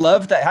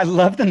love that. I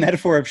love the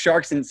metaphor of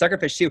sharks and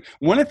suckerfish too.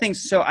 One of the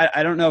things, so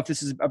I don't know if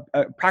this is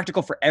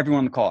practical for everyone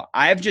on the call.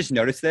 I've just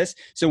noticed this.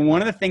 So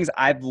one of the things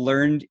I've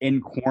learned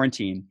in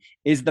quarantine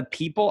is the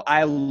people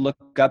I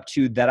look up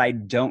to that I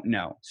don't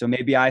know. So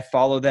maybe I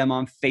follow them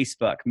on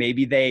Facebook.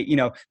 Maybe they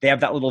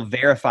have that little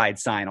verified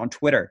sign on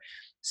Twitter.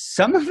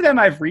 Some of them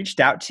I've reached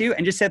out to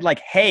and just said like,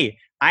 hey,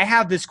 I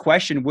have this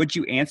question. Would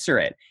you answer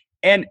it?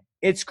 And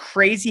it's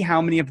crazy how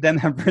many of them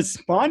have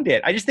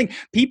responded. I just think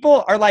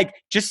people are like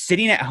just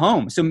sitting at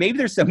home. So maybe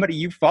there's somebody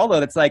you follow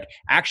that's like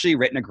actually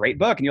written a great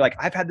book and you're like,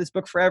 I've had this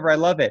book forever. I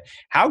love it.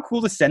 How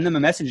cool to send them a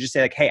message and just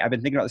say like, hey, I've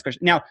been thinking about this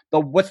question. Now,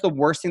 what's the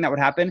worst thing that would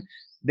happen?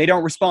 They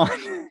don't respond.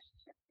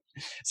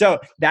 So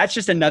that's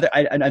just another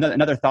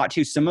thought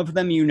too. Some of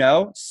them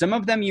some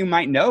of them you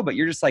might know, but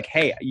you're just like,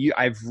 hey,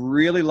 I've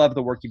really loved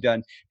the work you've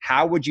done.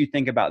 How would you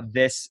think about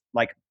this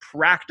like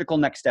practical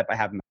next step I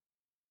have?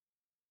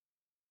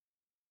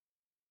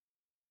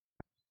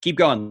 Keep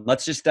going.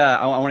 Let's just,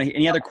 I want to,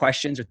 any other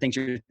questions or things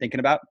you're thinking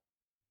about?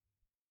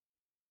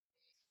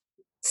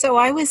 So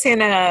I was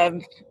in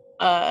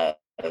a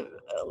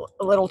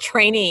little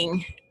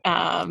training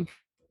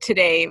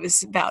today. It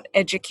was about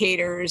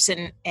educators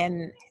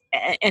and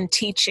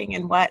teaching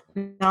and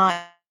whatnot,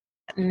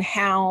 and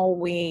how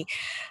we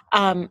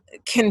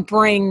can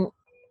bring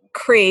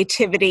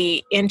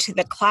creativity into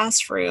the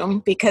classroom,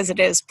 because it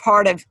is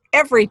part of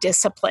every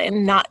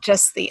discipline, not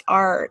just the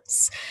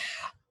arts.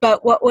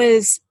 But what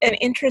was an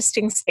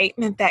interesting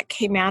statement that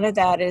came out of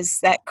that is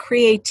that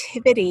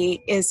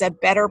creativity is a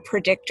better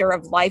predictor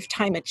of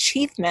lifetime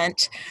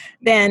achievement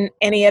than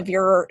any of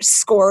your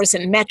scores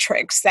and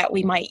metrics that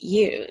we might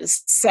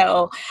use.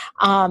 So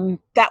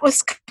that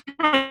was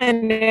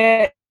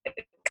kind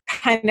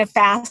of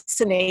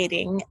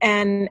fascinating,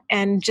 and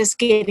just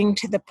getting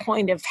to the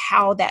point of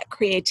how that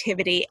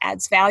creativity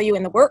adds value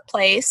in the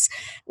workplace,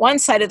 one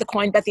side of the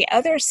coin, but the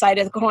other side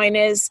of the coin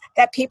is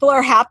that people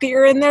are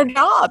happier in their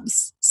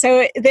jobs.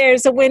 So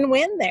there's a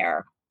win-win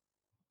there.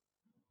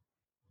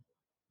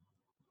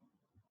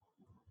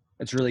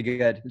 It's really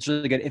good. It's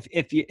really good.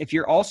 If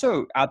you're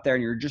also out there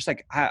and you're just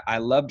like, I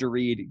love to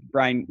read,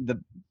 Brian,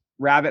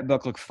 rabbit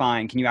book look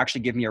fine. Can you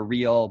actually give me a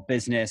real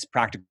business,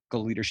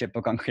 practical leadership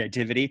book on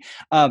creativity?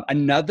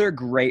 Another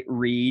great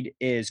read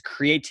is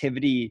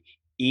Creativity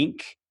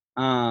Inc.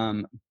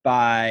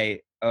 By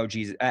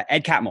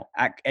Ed Catmull.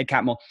 Ed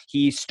Catmull.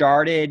 He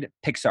started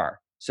Pixar.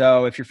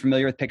 So if you're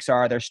familiar with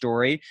Pixar, their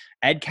story,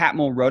 Ed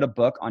Catmull wrote a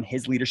book on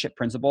his leadership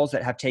principles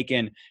that have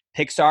taken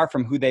Pixar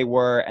from who they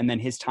were, and then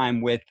his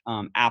time with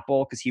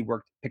Apple, because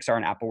Pixar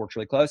and Apple worked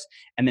really close,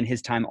 and then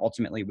his time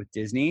ultimately with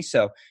Disney.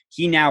 So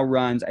he now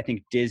runs, I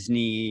think,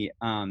 Disney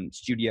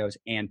Studios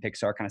and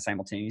Pixar kind of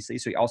simultaneously.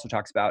 So he also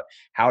talks about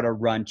how to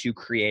run two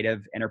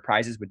creative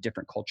enterprises with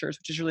different cultures,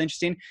 which is really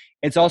interesting.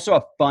 It's also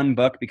a fun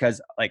book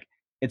because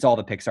it's all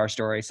the Pixar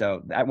story.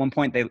 So at one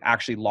point they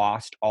actually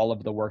lost all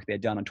of the work they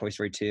had done on Toy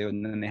Story 2.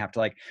 And then they have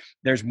to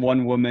there's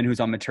one woman who's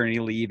on maternity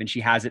leave and she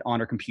has it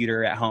on her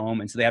computer at home.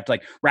 And so they have to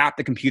wrap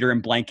the computer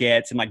in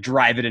blankets and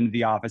drive it into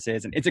the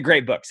offices. And it's a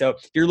great book. So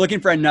if you're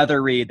looking for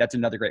another read, that's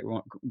another great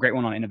one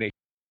on innovation.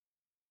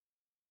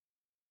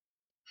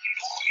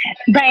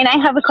 Brian, I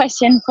have a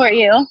question for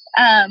you.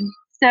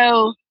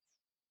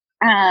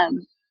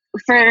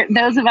 For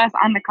those of us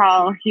on the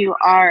call who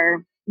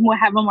will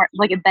have a more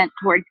a bent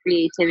toward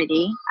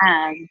creativity,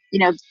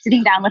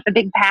 sitting down with a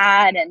big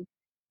pad and,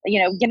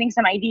 getting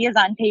some ideas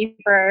on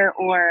paper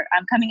or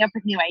coming up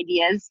with new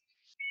ideas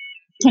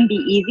can be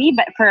easy.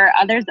 But for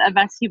others of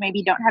us who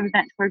maybe don't have a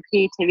bent toward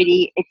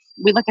creativity,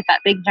 we look at that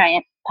big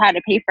giant pad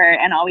of paper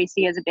and all we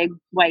see is a big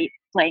white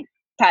blank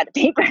pad of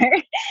paper.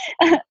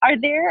 Are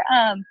there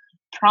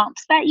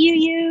prompts that you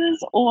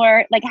use,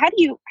 or how do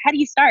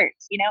you start?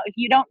 If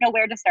you don't know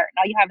where to start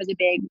and all you have is a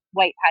big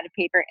white pad of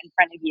paper in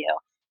front of you,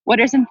 what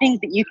are some things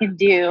that you can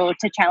do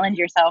to challenge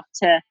yourself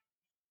to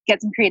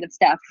get some creative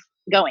stuff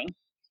going?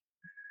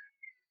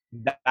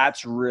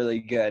 That's really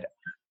good.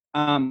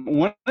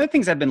 One of the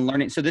things I've been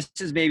learning, so this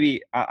is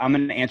maybe, I'm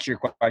going to answer your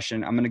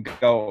question. I'm going to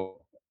go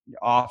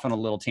off on a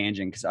little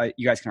tangent because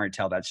you guys can already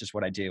tell that's just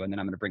what I do. And then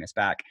I'm going to bring us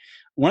back.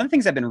 One of the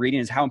things I've been reading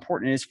is how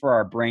important it is for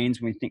our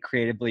brains when we think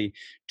creatively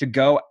to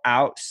go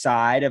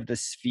outside of the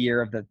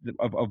sphere of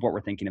what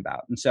we're thinking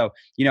about. And so,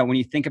 when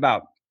you think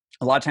about,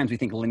 a lot of times we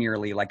think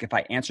linearly, if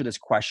I answer this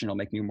question, it'll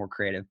make me more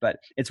creative. But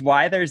it's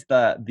why there's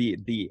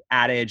the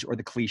adage or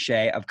the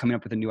cliche of coming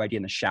up with a new idea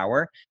in the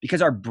shower,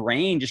 because our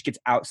brain just gets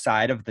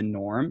outside of the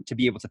norm to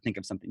be able to think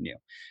of something new.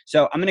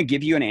 So I'm going to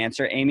give you an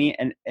answer, Amy,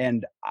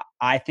 and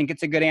I think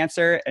it's a good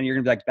answer. And you're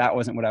going to be like, that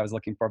wasn't what I was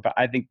looking for. But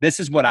I think this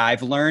is what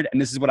I've learned,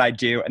 and this is what I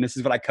do, and this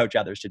is what I coach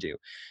others to do.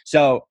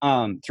 So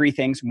 3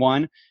 things.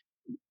 1,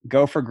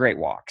 go for great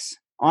walks.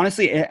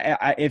 Honestly,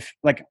 if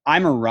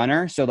I'm a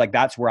runner, so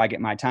that's where I get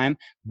my time,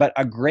 but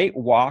a great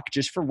walk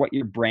just for what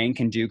your brain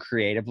can do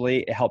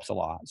creatively, it helps a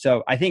lot.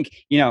 So I think,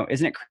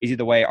 isn't it crazy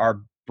the way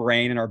our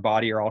brain and our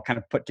body are all kind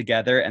of put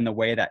together, and the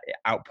way that it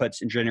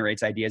outputs and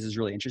generates ideas is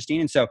really interesting.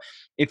 And so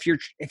if you're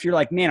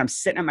like, man, I'm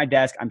sitting at my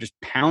desk, I'm just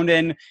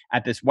pounding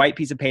at this white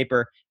piece of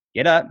paper,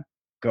 get up,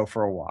 go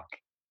for a walk.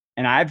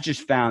 And I've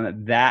just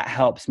found that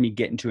helps me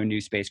get into a new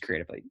space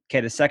creatively.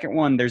 Okay, the second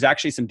one, there's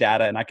actually some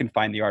data, and I can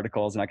find the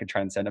articles and I can try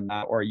and send them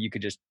out, or you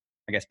could just,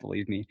 I guess,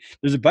 believe me.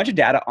 There's a bunch of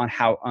data on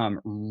how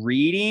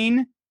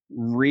reading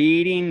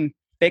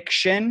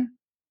fiction,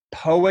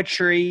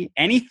 poetry,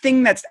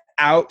 anything that's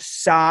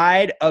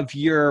outside of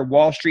your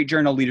Wall Street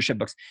Journal leadership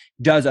books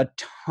does a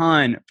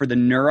ton for the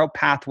neural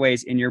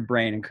pathways in your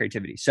brain and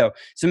creativity. So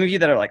some of you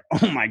that are like,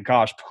 oh my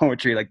gosh,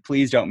 poetry,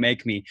 please don't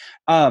make me.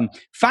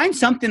 Find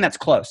something that's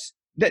close.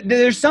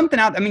 There's something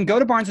out. Go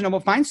to Barnes &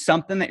 Noble, find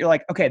something that you're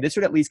like, okay, this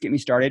would at least get me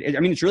started.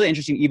 It's really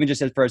interesting, even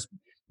just as far as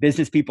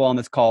business people on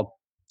this call.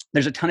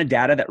 There's a ton of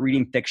data that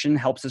reading fiction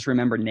helps us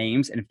remember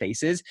names and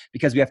faces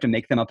because we have to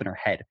make them up in our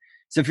head.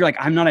 So if you're like,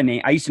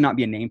 I used to not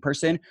be a name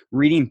person,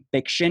 reading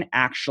fiction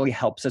actually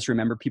helps us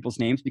remember people's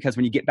names, because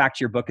when you get back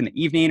to your book in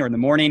the evening or in the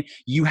morning,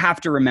 you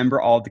have to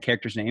remember all of the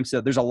characters' names.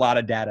 So there's a lot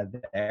of data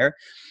there.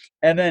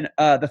 And then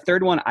the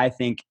third one, I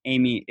think,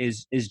 Amy,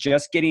 is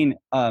just getting,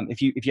 if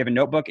you have a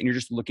notebook and you're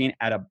just looking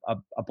at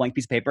a blank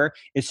piece of paper,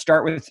 is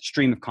start with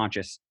stream of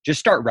conscious. Just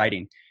start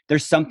writing.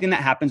 There's something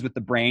that happens with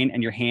the brain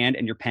and your hand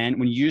and your pen.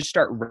 When you just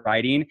start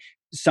writing,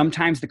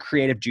 sometimes the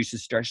creative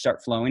juices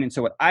start flowing. And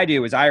so what I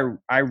do is I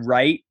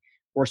write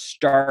or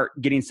start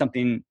getting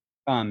something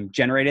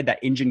generated, that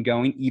engine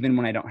going, even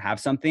when I don't have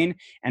something.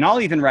 And I'll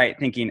even write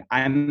thinking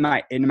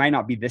it might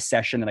not be this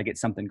session that I get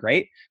something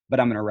great, but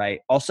I'm going to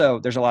write. Also,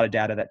 there's a lot of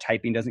data that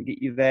typing doesn't get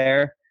you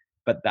there,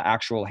 but the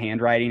actual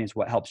handwriting is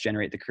what helps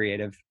generate the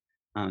creative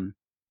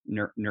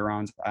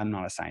neurons. I'm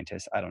not a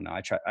scientist. I don't know.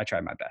 I try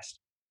my best.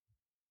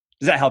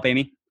 Does that help,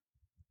 Amy?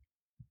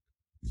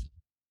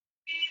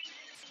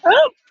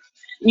 Oh,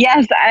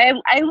 yes.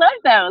 I love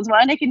those.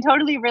 One, I can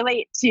totally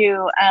relate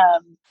to,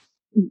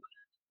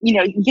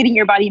 getting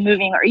your body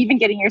moving, or even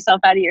getting yourself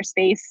out of your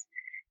space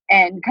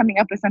and coming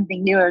up with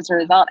something new as a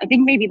result. I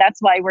think maybe that's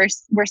why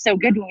we're so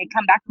good when we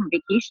come back from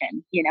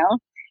vacation.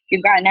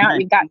 You've gotten out,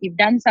 you've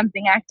done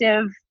something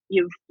active,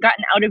 you've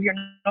gotten out of your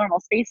normal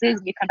spaces,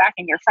 and you come back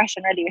and you're fresh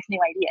and ready with new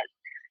ideas.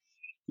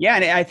 Yeah.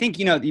 And I think,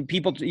 the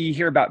people, you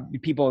hear about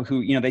people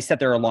who, they set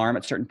their alarm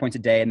at certain points a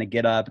day and they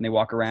get up and they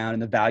walk around,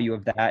 and the value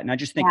of that. And I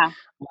just think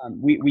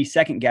we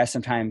second guess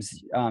sometimes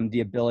the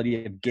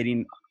ability of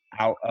getting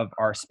out of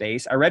our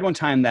space. I read one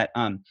time that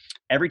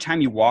every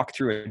time you walk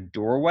through a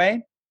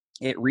doorway,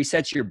 it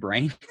resets your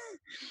brain.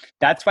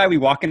 That's why we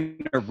walk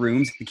into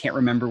rooms. We can't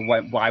remember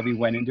why we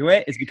went into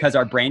it, is because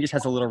our brain just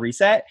has a little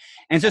reset.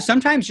 And so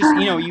sometimes just,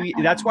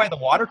 that's why the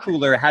water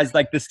cooler has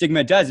like the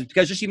stigma it does. It's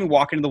because just even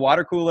walking into the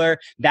water cooler,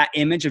 that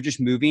image of just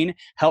moving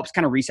helps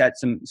kind of reset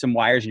some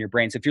wires in your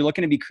brain. So if you're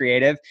looking to be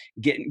creative,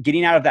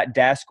 getting out of that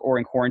desk or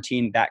in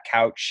quarantine, that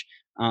couch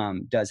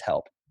does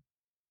help.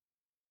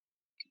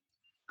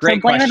 Great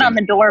So blame question. it on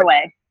the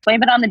doorway.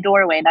 Blame it on the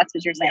doorway. That's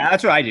what you're saying. Yeah,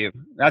 that's what I do.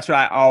 That's what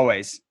I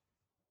always.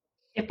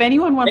 If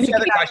anyone wants to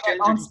other get out of their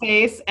own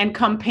space and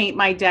come paint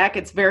my deck,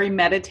 it's very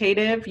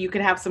meditative. You could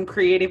have some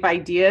creative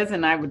ideas,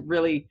 and I would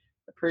really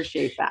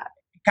appreciate that.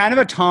 Kind of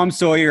a Tom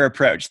Sawyer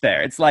approach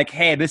there. It's like,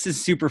 hey, this is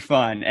super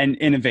fun and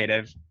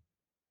innovative.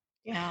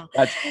 Yeah.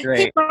 That's great.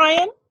 Hey,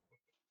 Brian,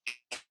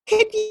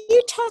 could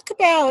you talk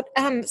about,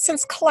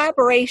 since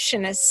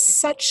collaboration is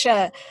such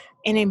an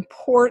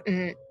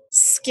important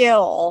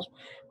skill,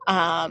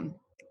 can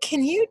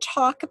you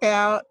talk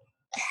about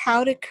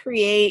how to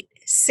create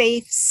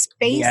safe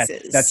spaces?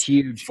 Yes, that's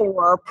huge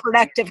for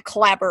productive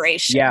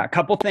collaboration? Yeah, a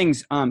couple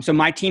things. So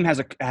my team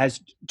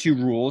has two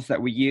rules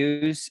that we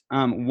use.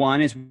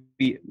 One is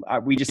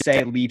we just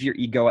say leave your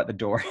ego at the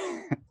door.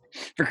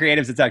 For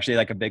creatives, it's actually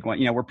like a big one.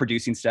 We're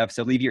producing stuff,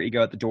 so leave your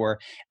ego at the door.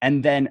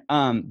 And then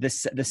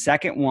the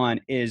second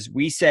one is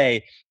we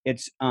say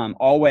it's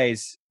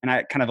always, and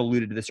I kind of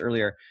alluded to this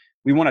earlier,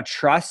 we want to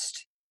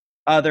trust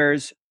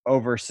others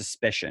over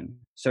suspicion.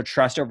 So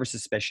trust over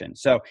suspicion.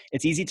 So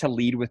it's easy to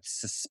lead with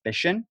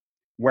suspicion,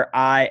 where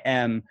I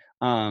am,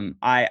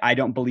 I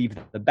don't believe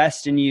the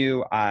best in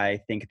you. I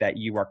think that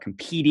you are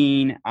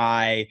competing.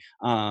 I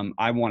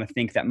want to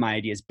think that my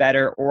idea is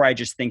better, or I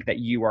just think that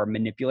you are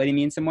manipulating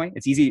me in some way.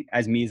 It's easy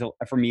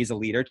for me as a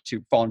leader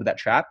to fall into that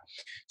trap.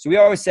 So we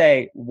always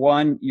say,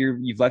 one,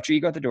 you've left your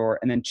ego at the door,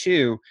 and then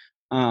two,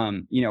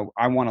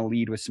 I want to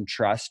lead with some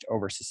trust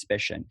over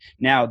suspicion.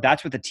 Now,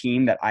 that's with the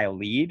team that I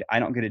lead. I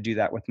don't get to do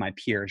that with my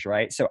peers,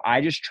 right? So I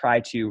just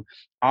try to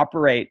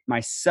operate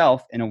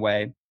myself in a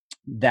way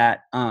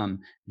that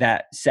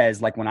that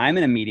says, like, when I'm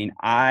in a meeting,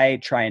 I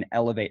try and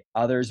elevate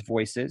others'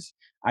 voices.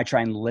 I try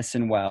and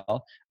listen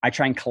well. I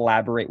try and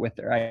collaborate with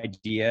their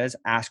ideas,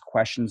 ask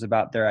questions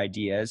about their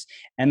ideas.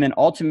 And then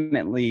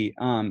ultimately,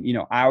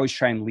 I always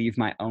try and leave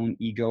my own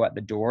ego at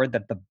the door,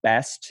 that the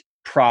best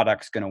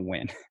product's going to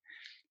win.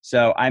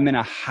 So I'm in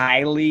a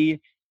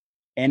highly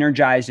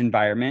energized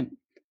environment,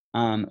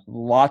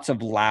 lots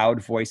of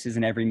loud voices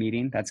in every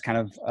meeting. That's kind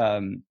of,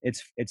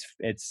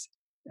 it's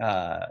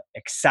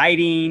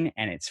exciting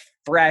and it's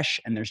fresh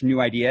and there's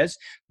new ideas.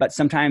 But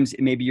sometimes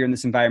maybe you're in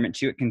this environment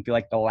too. It can feel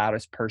like the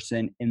loudest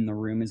person in the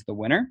room is the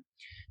winner.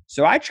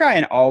 So I try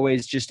and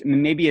always just,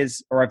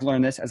 I've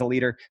learned this as a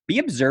leader, be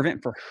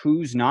observant for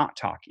who's not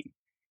talking.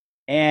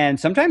 And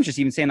sometimes just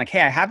even saying like,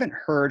 hey, I haven't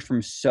heard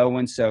from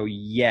so-and-so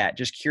yet.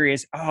 Just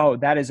curious. Oh,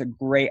 that is a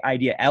great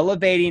idea.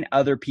 Elevating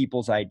other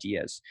people's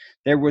ideas.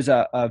 There was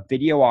a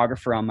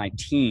videographer on my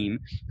team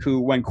who,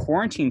 when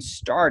quarantine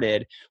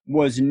started,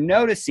 was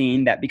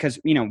noticing that because,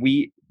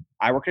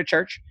 I work at a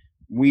church,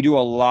 we do a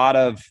lot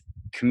of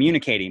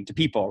communicating to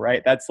people,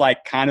 right? That's like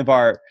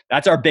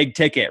that's our big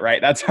ticket,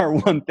 right? That's our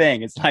one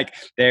thing. It's like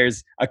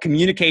there's a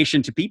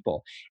communication to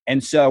people.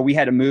 And so we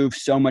had to move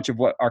so much of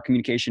what our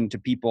communication to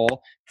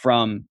people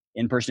from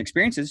in-person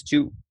experiences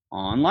to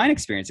online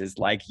experiences,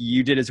 like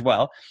you did as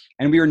well.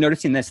 And we were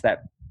noticing this,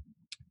 that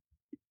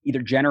either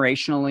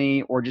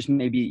generationally or just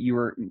maybe you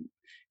were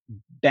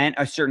bent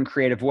a certain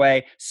creative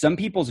way. Some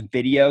people's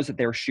videos that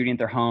they were shooting at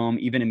their home,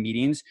 even in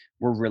meetings,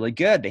 were really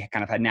good. They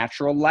kind of had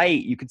natural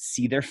light. You could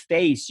see their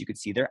face. You could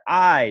see their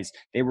eyes.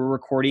 They were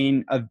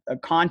recording a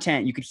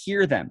content. You could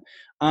hear them.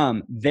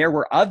 There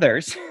were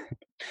others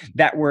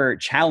that were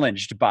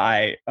challenged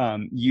by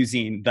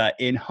using the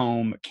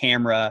in-home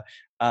camera,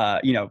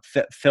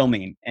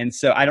 filming. And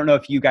so I don't know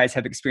if you guys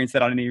have experienced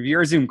that on any of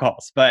your Zoom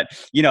calls, but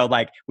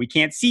like, we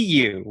can't see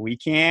you, we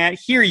can't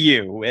hear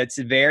you.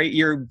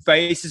 Your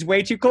face is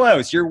way too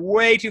close. You're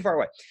way too far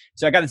away.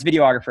 So I got this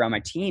videographer on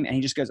my team and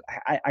he just goes,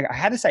 I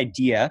had this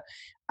idea.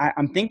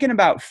 I'm thinking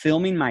about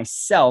filming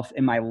myself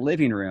in my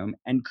living room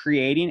and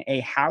creating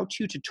a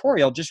how-to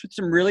tutorial just with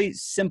some really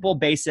simple,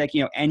 basic,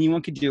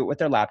 anyone could do it with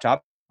their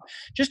laptop,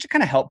 just to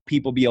kind of help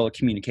people be able to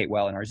communicate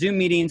well in our Zoom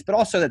meetings, but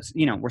also that's,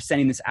 we're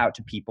sending this out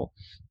to people.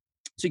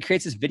 So he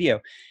creates this video.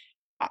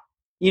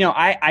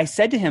 I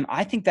said to him,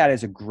 I think that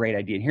is a great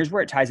idea. And here's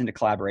where it ties into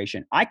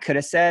collaboration. I could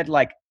have said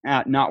like,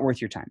 not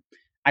worth your time.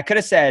 I could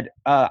have said,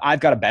 I've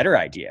got a better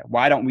idea.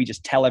 Why don't we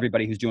just tell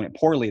everybody who's doing it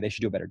poorly, they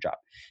should do a better job?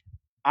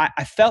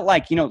 I felt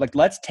like,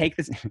 let's take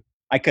this.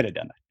 I could have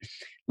done that.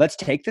 Let's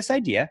take this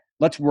idea.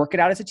 Let's work it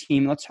out as a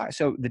team. Let's talk.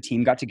 So the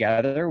team got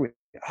together.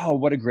 Oh,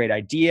 what a great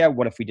idea.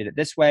 What if we did it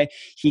this way?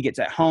 He gets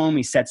at home.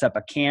 He sets up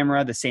a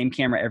camera, the same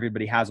camera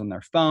everybody has on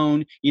their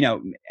phone.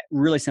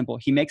 Really simple.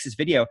 He makes this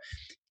video.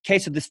 okay,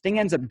 so this thing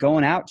ends up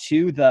going out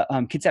to the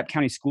Kitsap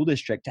County School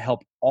District to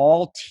help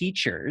all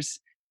teachers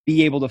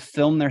be able to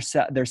film their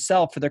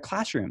self for their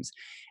classrooms.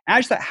 And I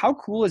just thought, how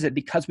cool is it,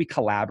 because we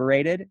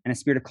collaborated in a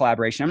spirit of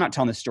collaboration? I'm not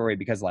telling this story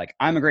because like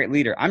I'm a great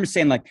leader. I'm just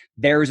saying like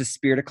there is a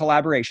spirit of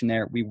collaboration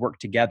there. We work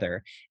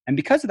together. And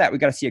because of that, we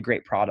got to see a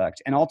great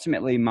product. And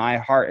ultimately my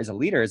heart as a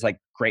leader is like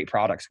great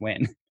products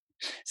win.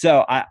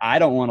 So I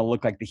don't want to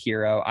look like the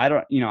hero. I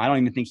don't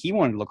even think he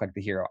wanted to look like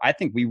the hero. I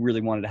think we really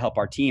wanted to help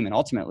our team, and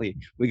ultimately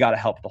we got to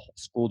help the whole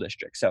school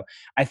district. So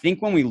I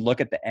think when we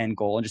look at the end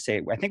goal and just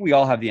say, I think we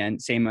all have the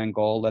same end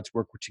goal. Let's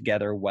work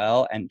together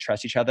well and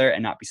trust each other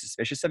and not be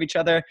suspicious of each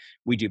other.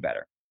 We do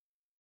better.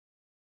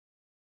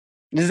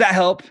 Does that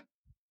help?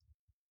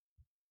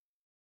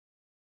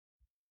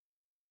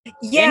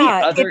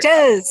 Yeah, it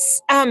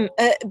does.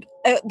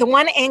 The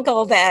one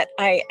angle that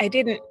I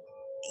didn't,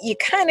 you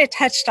kind of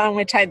touched on,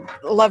 which I'd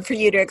love for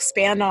you to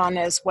expand on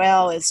as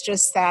well, is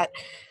just that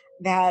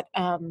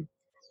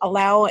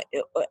allow,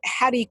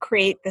 how do you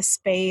create the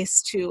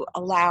space to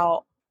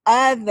allow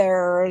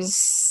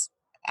others,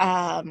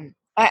 I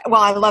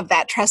love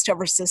that, trust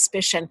over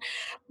suspicion,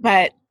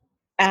 but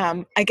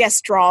I guess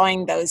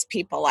drawing those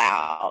people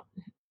out,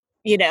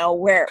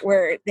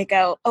 where they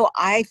go, oh,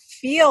 I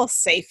feel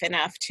safe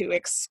enough to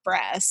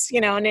express,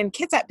 and in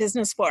Kitsap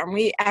Business Forum,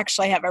 we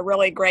actually have a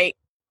really great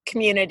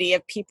community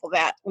of people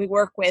that we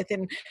work with,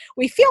 and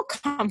we feel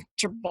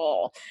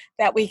comfortable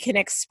that we can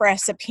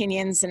express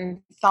opinions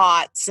and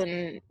thoughts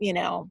and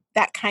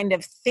that kind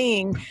of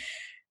thing.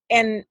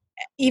 And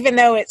even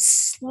though it's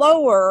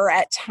slower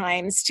at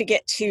times to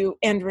get to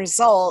end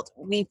result,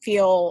 we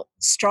feel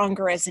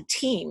stronger as a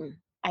team,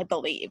 I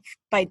believe,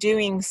 by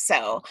doing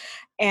so.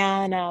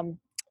 And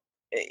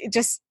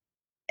just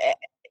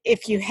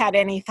if you had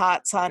any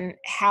thoughts on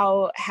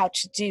how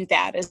to do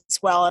that as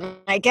well. And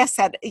I guess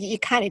that you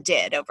kind of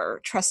did over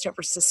trust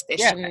over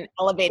suspicion, and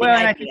elevating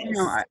ideas.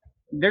 I think,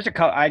 there's a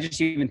couple, I just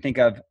even think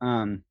of,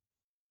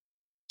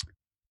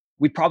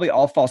 we probably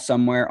all fall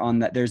somewhere on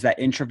that. There's that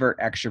introvert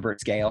extrovert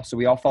scale. So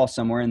we all fall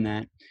somewhere in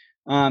that.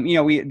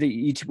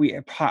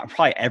 We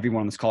probably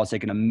everyone on this call has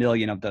taken a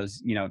million of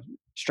those,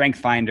 strength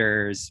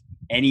finders,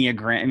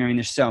 Enneagram. I mean,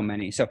 there's so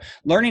many. So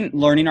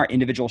learning our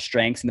individual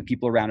strengths and the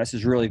people around us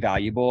is really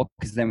valuable,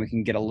 because then we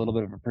can get a little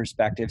bit of a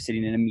perspective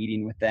sitting in a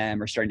meeting with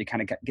them or starting to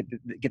kind of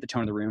get the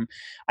tone of the room.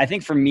 I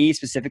think for me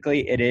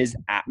specifically, it is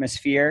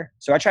atmosphere.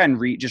 So I try and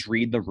just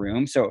read the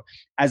room. So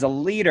as a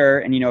leader,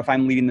 and if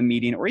I'm leading the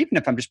meeting, or even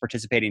if I'm just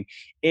participating,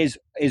 is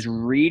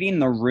reading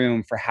the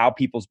room for how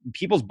people's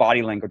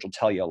body language will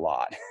tell you a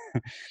lot.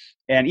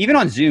 And even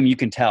on Zoom, you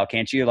can tell,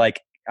 can't you?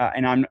 Like,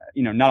 and I'm,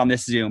 not on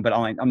this Zoom, but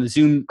on the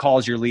Zoom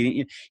calls you're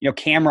leading,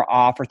 camera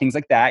off or things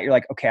like that. You're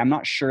like, okay, I'm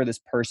not sure this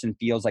person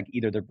feels like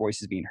either their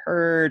voice is being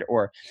heard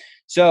or,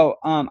 so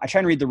I try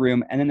and read the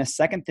room. And then the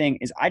second thing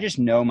is I just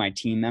know my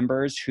team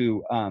members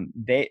who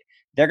they're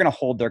going to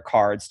hold their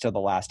cards till the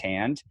last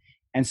hand.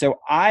 And so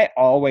I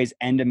always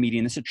end a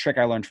meeting. This is a trick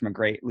I learned from a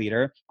great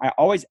leader. I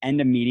always end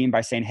a meeting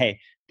by saying, hey,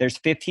 there's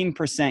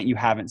 15% you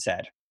haven't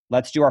said.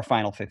 Let's do our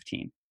final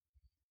 15.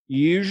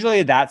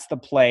 Usually that's the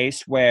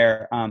place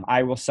where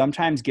I will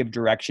sometimes give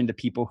direction to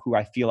people who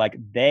I feel like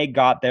they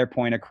got their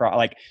point across.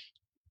 Like,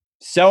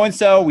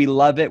 so-and-so, we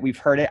love it. We've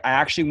heard it. I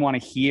actually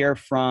want to hear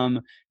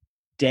from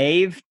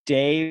Dave,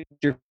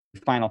 your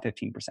final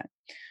 15%.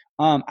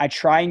 I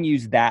try and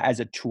use that as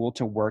a tool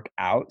to work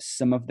out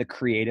some of the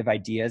creative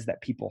ideas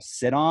that people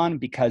sit on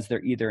because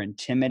they're either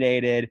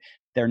intimidated,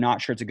 they're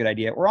not sure it's a good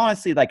idea, or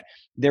honestly, like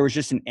there was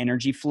just an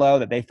energy flow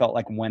that they felt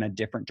like went a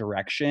different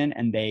direction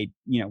and they,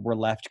 were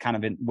left kind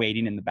of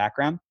waiting in the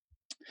background.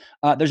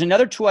 There's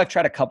another tool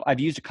I've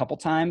used a couple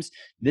times.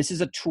 This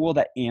is a tool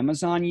that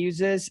Amazon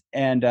uses,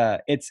 and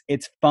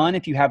it's fun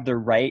if you have the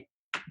right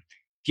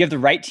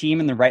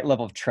team and the right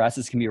level of trust.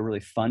 This can be a really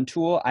fun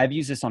tool. I've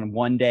used this on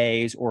one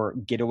days or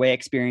getaway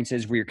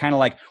experiences where you're kind of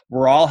like,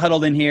 we're all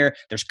huddled in here.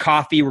 There's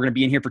coffee. We're going to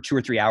be in here for 2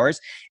 or 3 hours.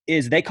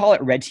 They call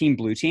it red team,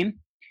 blue team.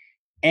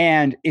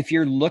 And if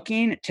you're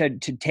looking to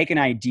take an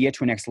idea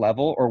to a next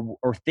level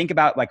or think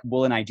about like,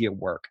 will an idea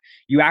work?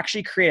 You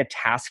actually create a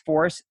task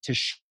force to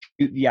shoot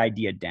the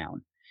idea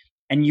down.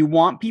 And you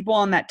want people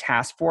on that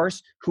task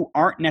force who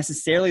aren't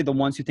necessarily the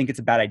ones who think it's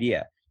a bad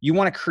idea. You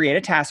want to create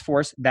a task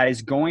force that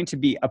is going to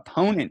be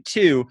opponent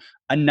to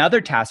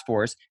another task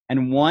force.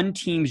 And one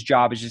team's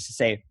job is just to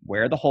say,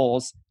 where are the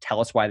holes? Tell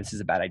us why this is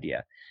a bad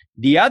idea.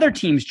 The other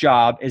team's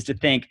job is to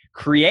think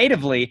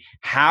creatively,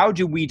 how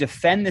do we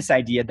defend this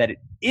idea that it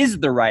is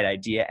the right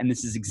idea? And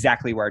this is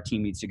exactly where our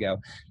team needs to go.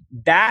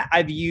 That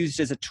I've used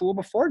as a tool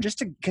before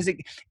just because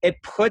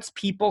it puts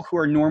people who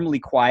are normally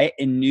quiet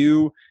in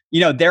new,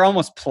 they're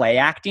almost play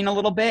acting a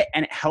little bit,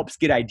 and it helps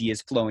get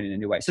ideas flowing in a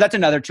new way. So that's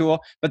another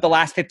tool. But the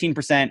last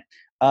 15%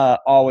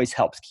 always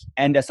helps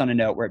end us on a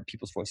note where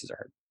people's voices are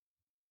heard.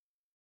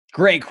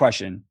 Great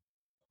question.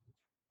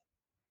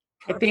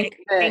 I think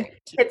the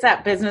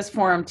Kitsap Business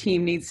Forum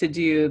team needs to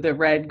do the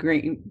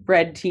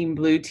red team,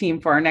 blue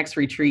team for our next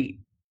retreat.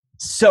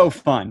 So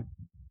fun.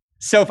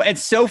 So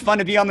it's so fun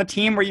to be on the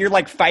team where you're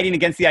like fighting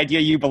against the idea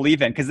you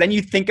believe in, because then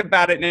you think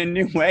about it in a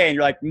new way and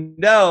you're like,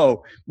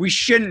 no, we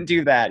shouldn't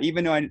do that,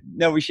 even though I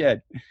know we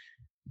should.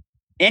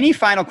 Any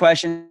final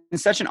questions?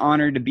 It's such an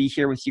honor to be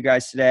here with you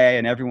guys today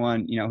and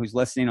everyone, who's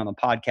listening on the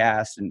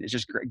podcast. And it's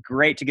just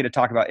great to get to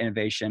talk about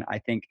innovation. I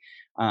think,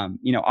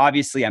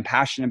 obviously I'm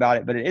passionate about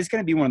it, but it is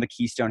going to be one of the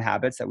keystone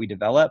habits that we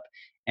develop.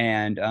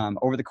 And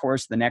over the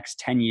course of the next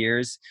 10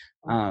 years,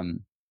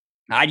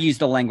 I'd use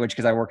the language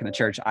because I work in the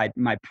church.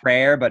 My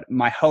prayer, but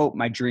my hope,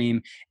 my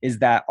dream is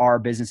that our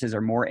businesses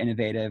are more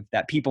innovative,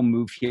 that people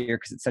move here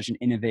because it's such an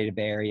innovative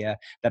area,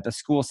 that the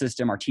school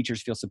system, our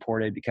teachers feel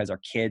supported because our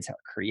kids are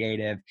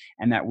creative,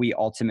 and that we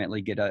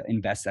ultimately get to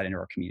invest that into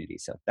our community.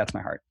 So that's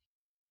my heart.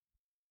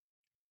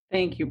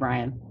 Thank you,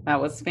 Brian. That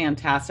was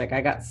fantastic.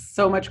 I got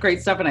so much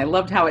great stuff, and I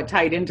loved how it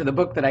tied into the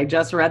book that I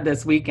just read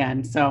this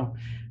weekend. So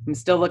I'm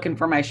still looking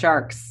for my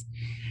sharks.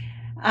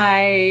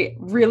 I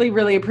really,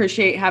 really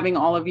appreciate having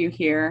all of you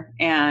here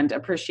and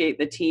appreciate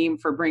the team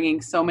for bringing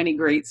so many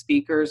great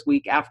speakers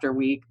week after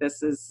week.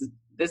 This is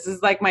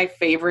like my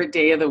favorite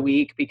day of the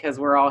week because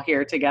we're all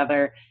here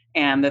together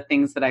and the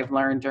things that I've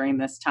learned during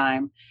this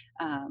time.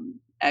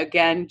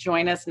 Again,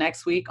 join us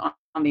next week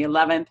on the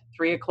 11th,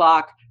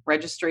 3:00.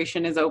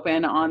 Registration is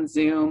open on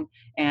Zoom,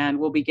 and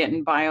we'll be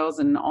getting bios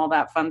and all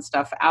that fun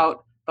stuff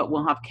out. But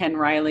we'll have Ken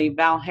Riley,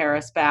 Val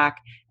Harris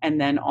back,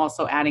 and then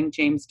also adding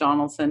James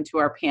Donaldson to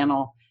our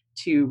panel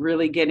to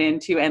really get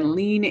into and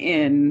lean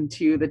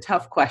into the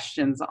tough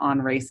questions on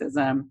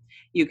racism.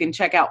 You can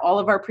check out all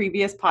of our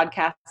previous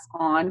podcasts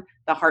on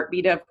the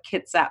Heartbeat of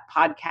Kitsap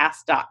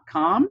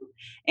podcast.com.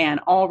 And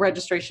all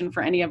registration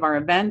for any of our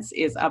events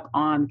is up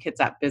on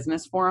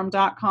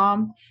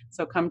kitsapbusinessforum.com.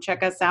 So come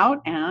check us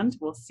out, and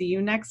we'll see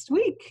you next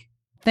week.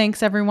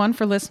 Thanks, everyone,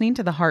 for listening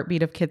to the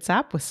Heartbeat of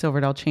Kitsap with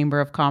Silverdale Chamber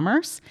of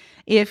Commerce.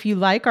 If you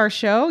like our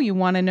show, you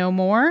want to know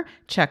more,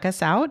 check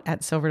us out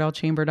at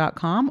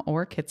silverdalechamber.com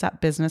or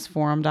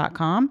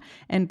kitsapbusinessforum.com.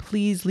 And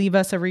please leave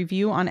us a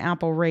review on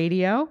Apple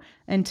Radio.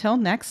 Until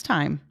next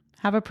time,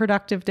 have a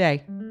productive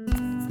day.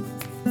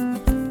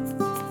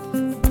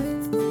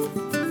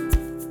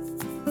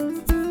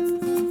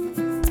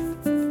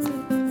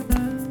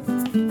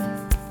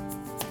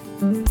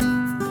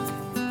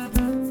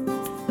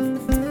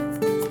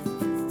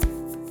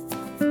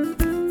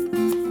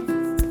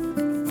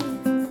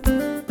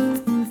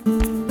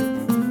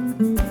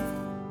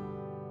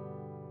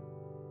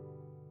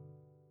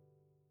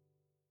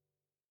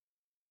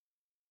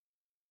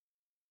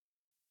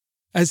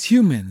 As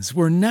humans,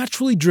 we're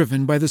naturally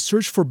driven by the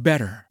search for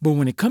better. But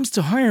when it comes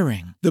to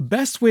hiring, the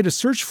best way to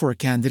search for a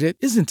candidate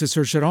isn't to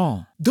search at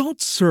all. Don't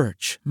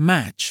search,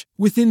 match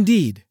with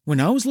Indeed.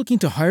 When I was looking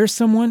to hire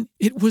someone,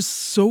 it was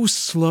so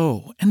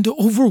slow and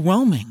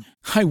overwhelming.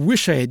 I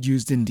wish I had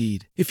used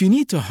Indeed. If you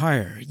need to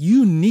hire,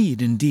 you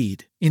need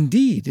Indeed.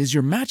 Indeed is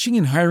your matching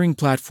and hiring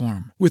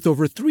platform with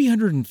over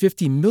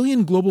 350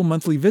 million global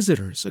monthly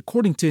visitors,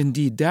 according to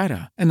Indeed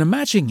data, and a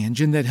matching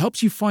engine that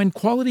helps you find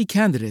quality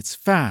candidates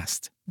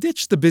fast.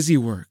 Ditch the busy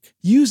work.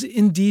 Use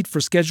Indeed for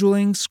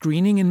scheduling,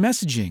 screening, and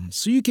messaging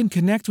so you can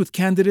connect with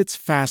candidates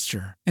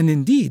faster. And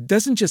Indeed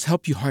doesn't just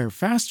help you hire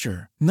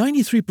faster.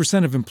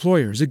 93% of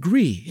employers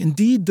agree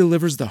Indeed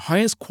delivers the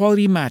highest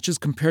quality matches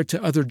compared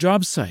to other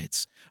job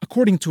sites,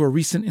 according to a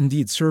recent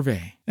Indeed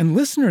survey. And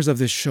listeners of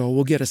this show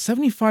will get a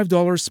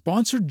 $75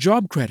 sponsored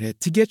job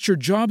credit to get your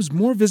jobs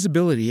more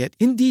visibility at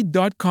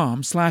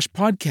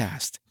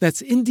Indeed.com/podcast.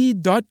 That's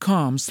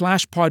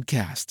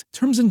Indeed.com/podcast.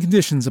 Terms and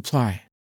conditions apply.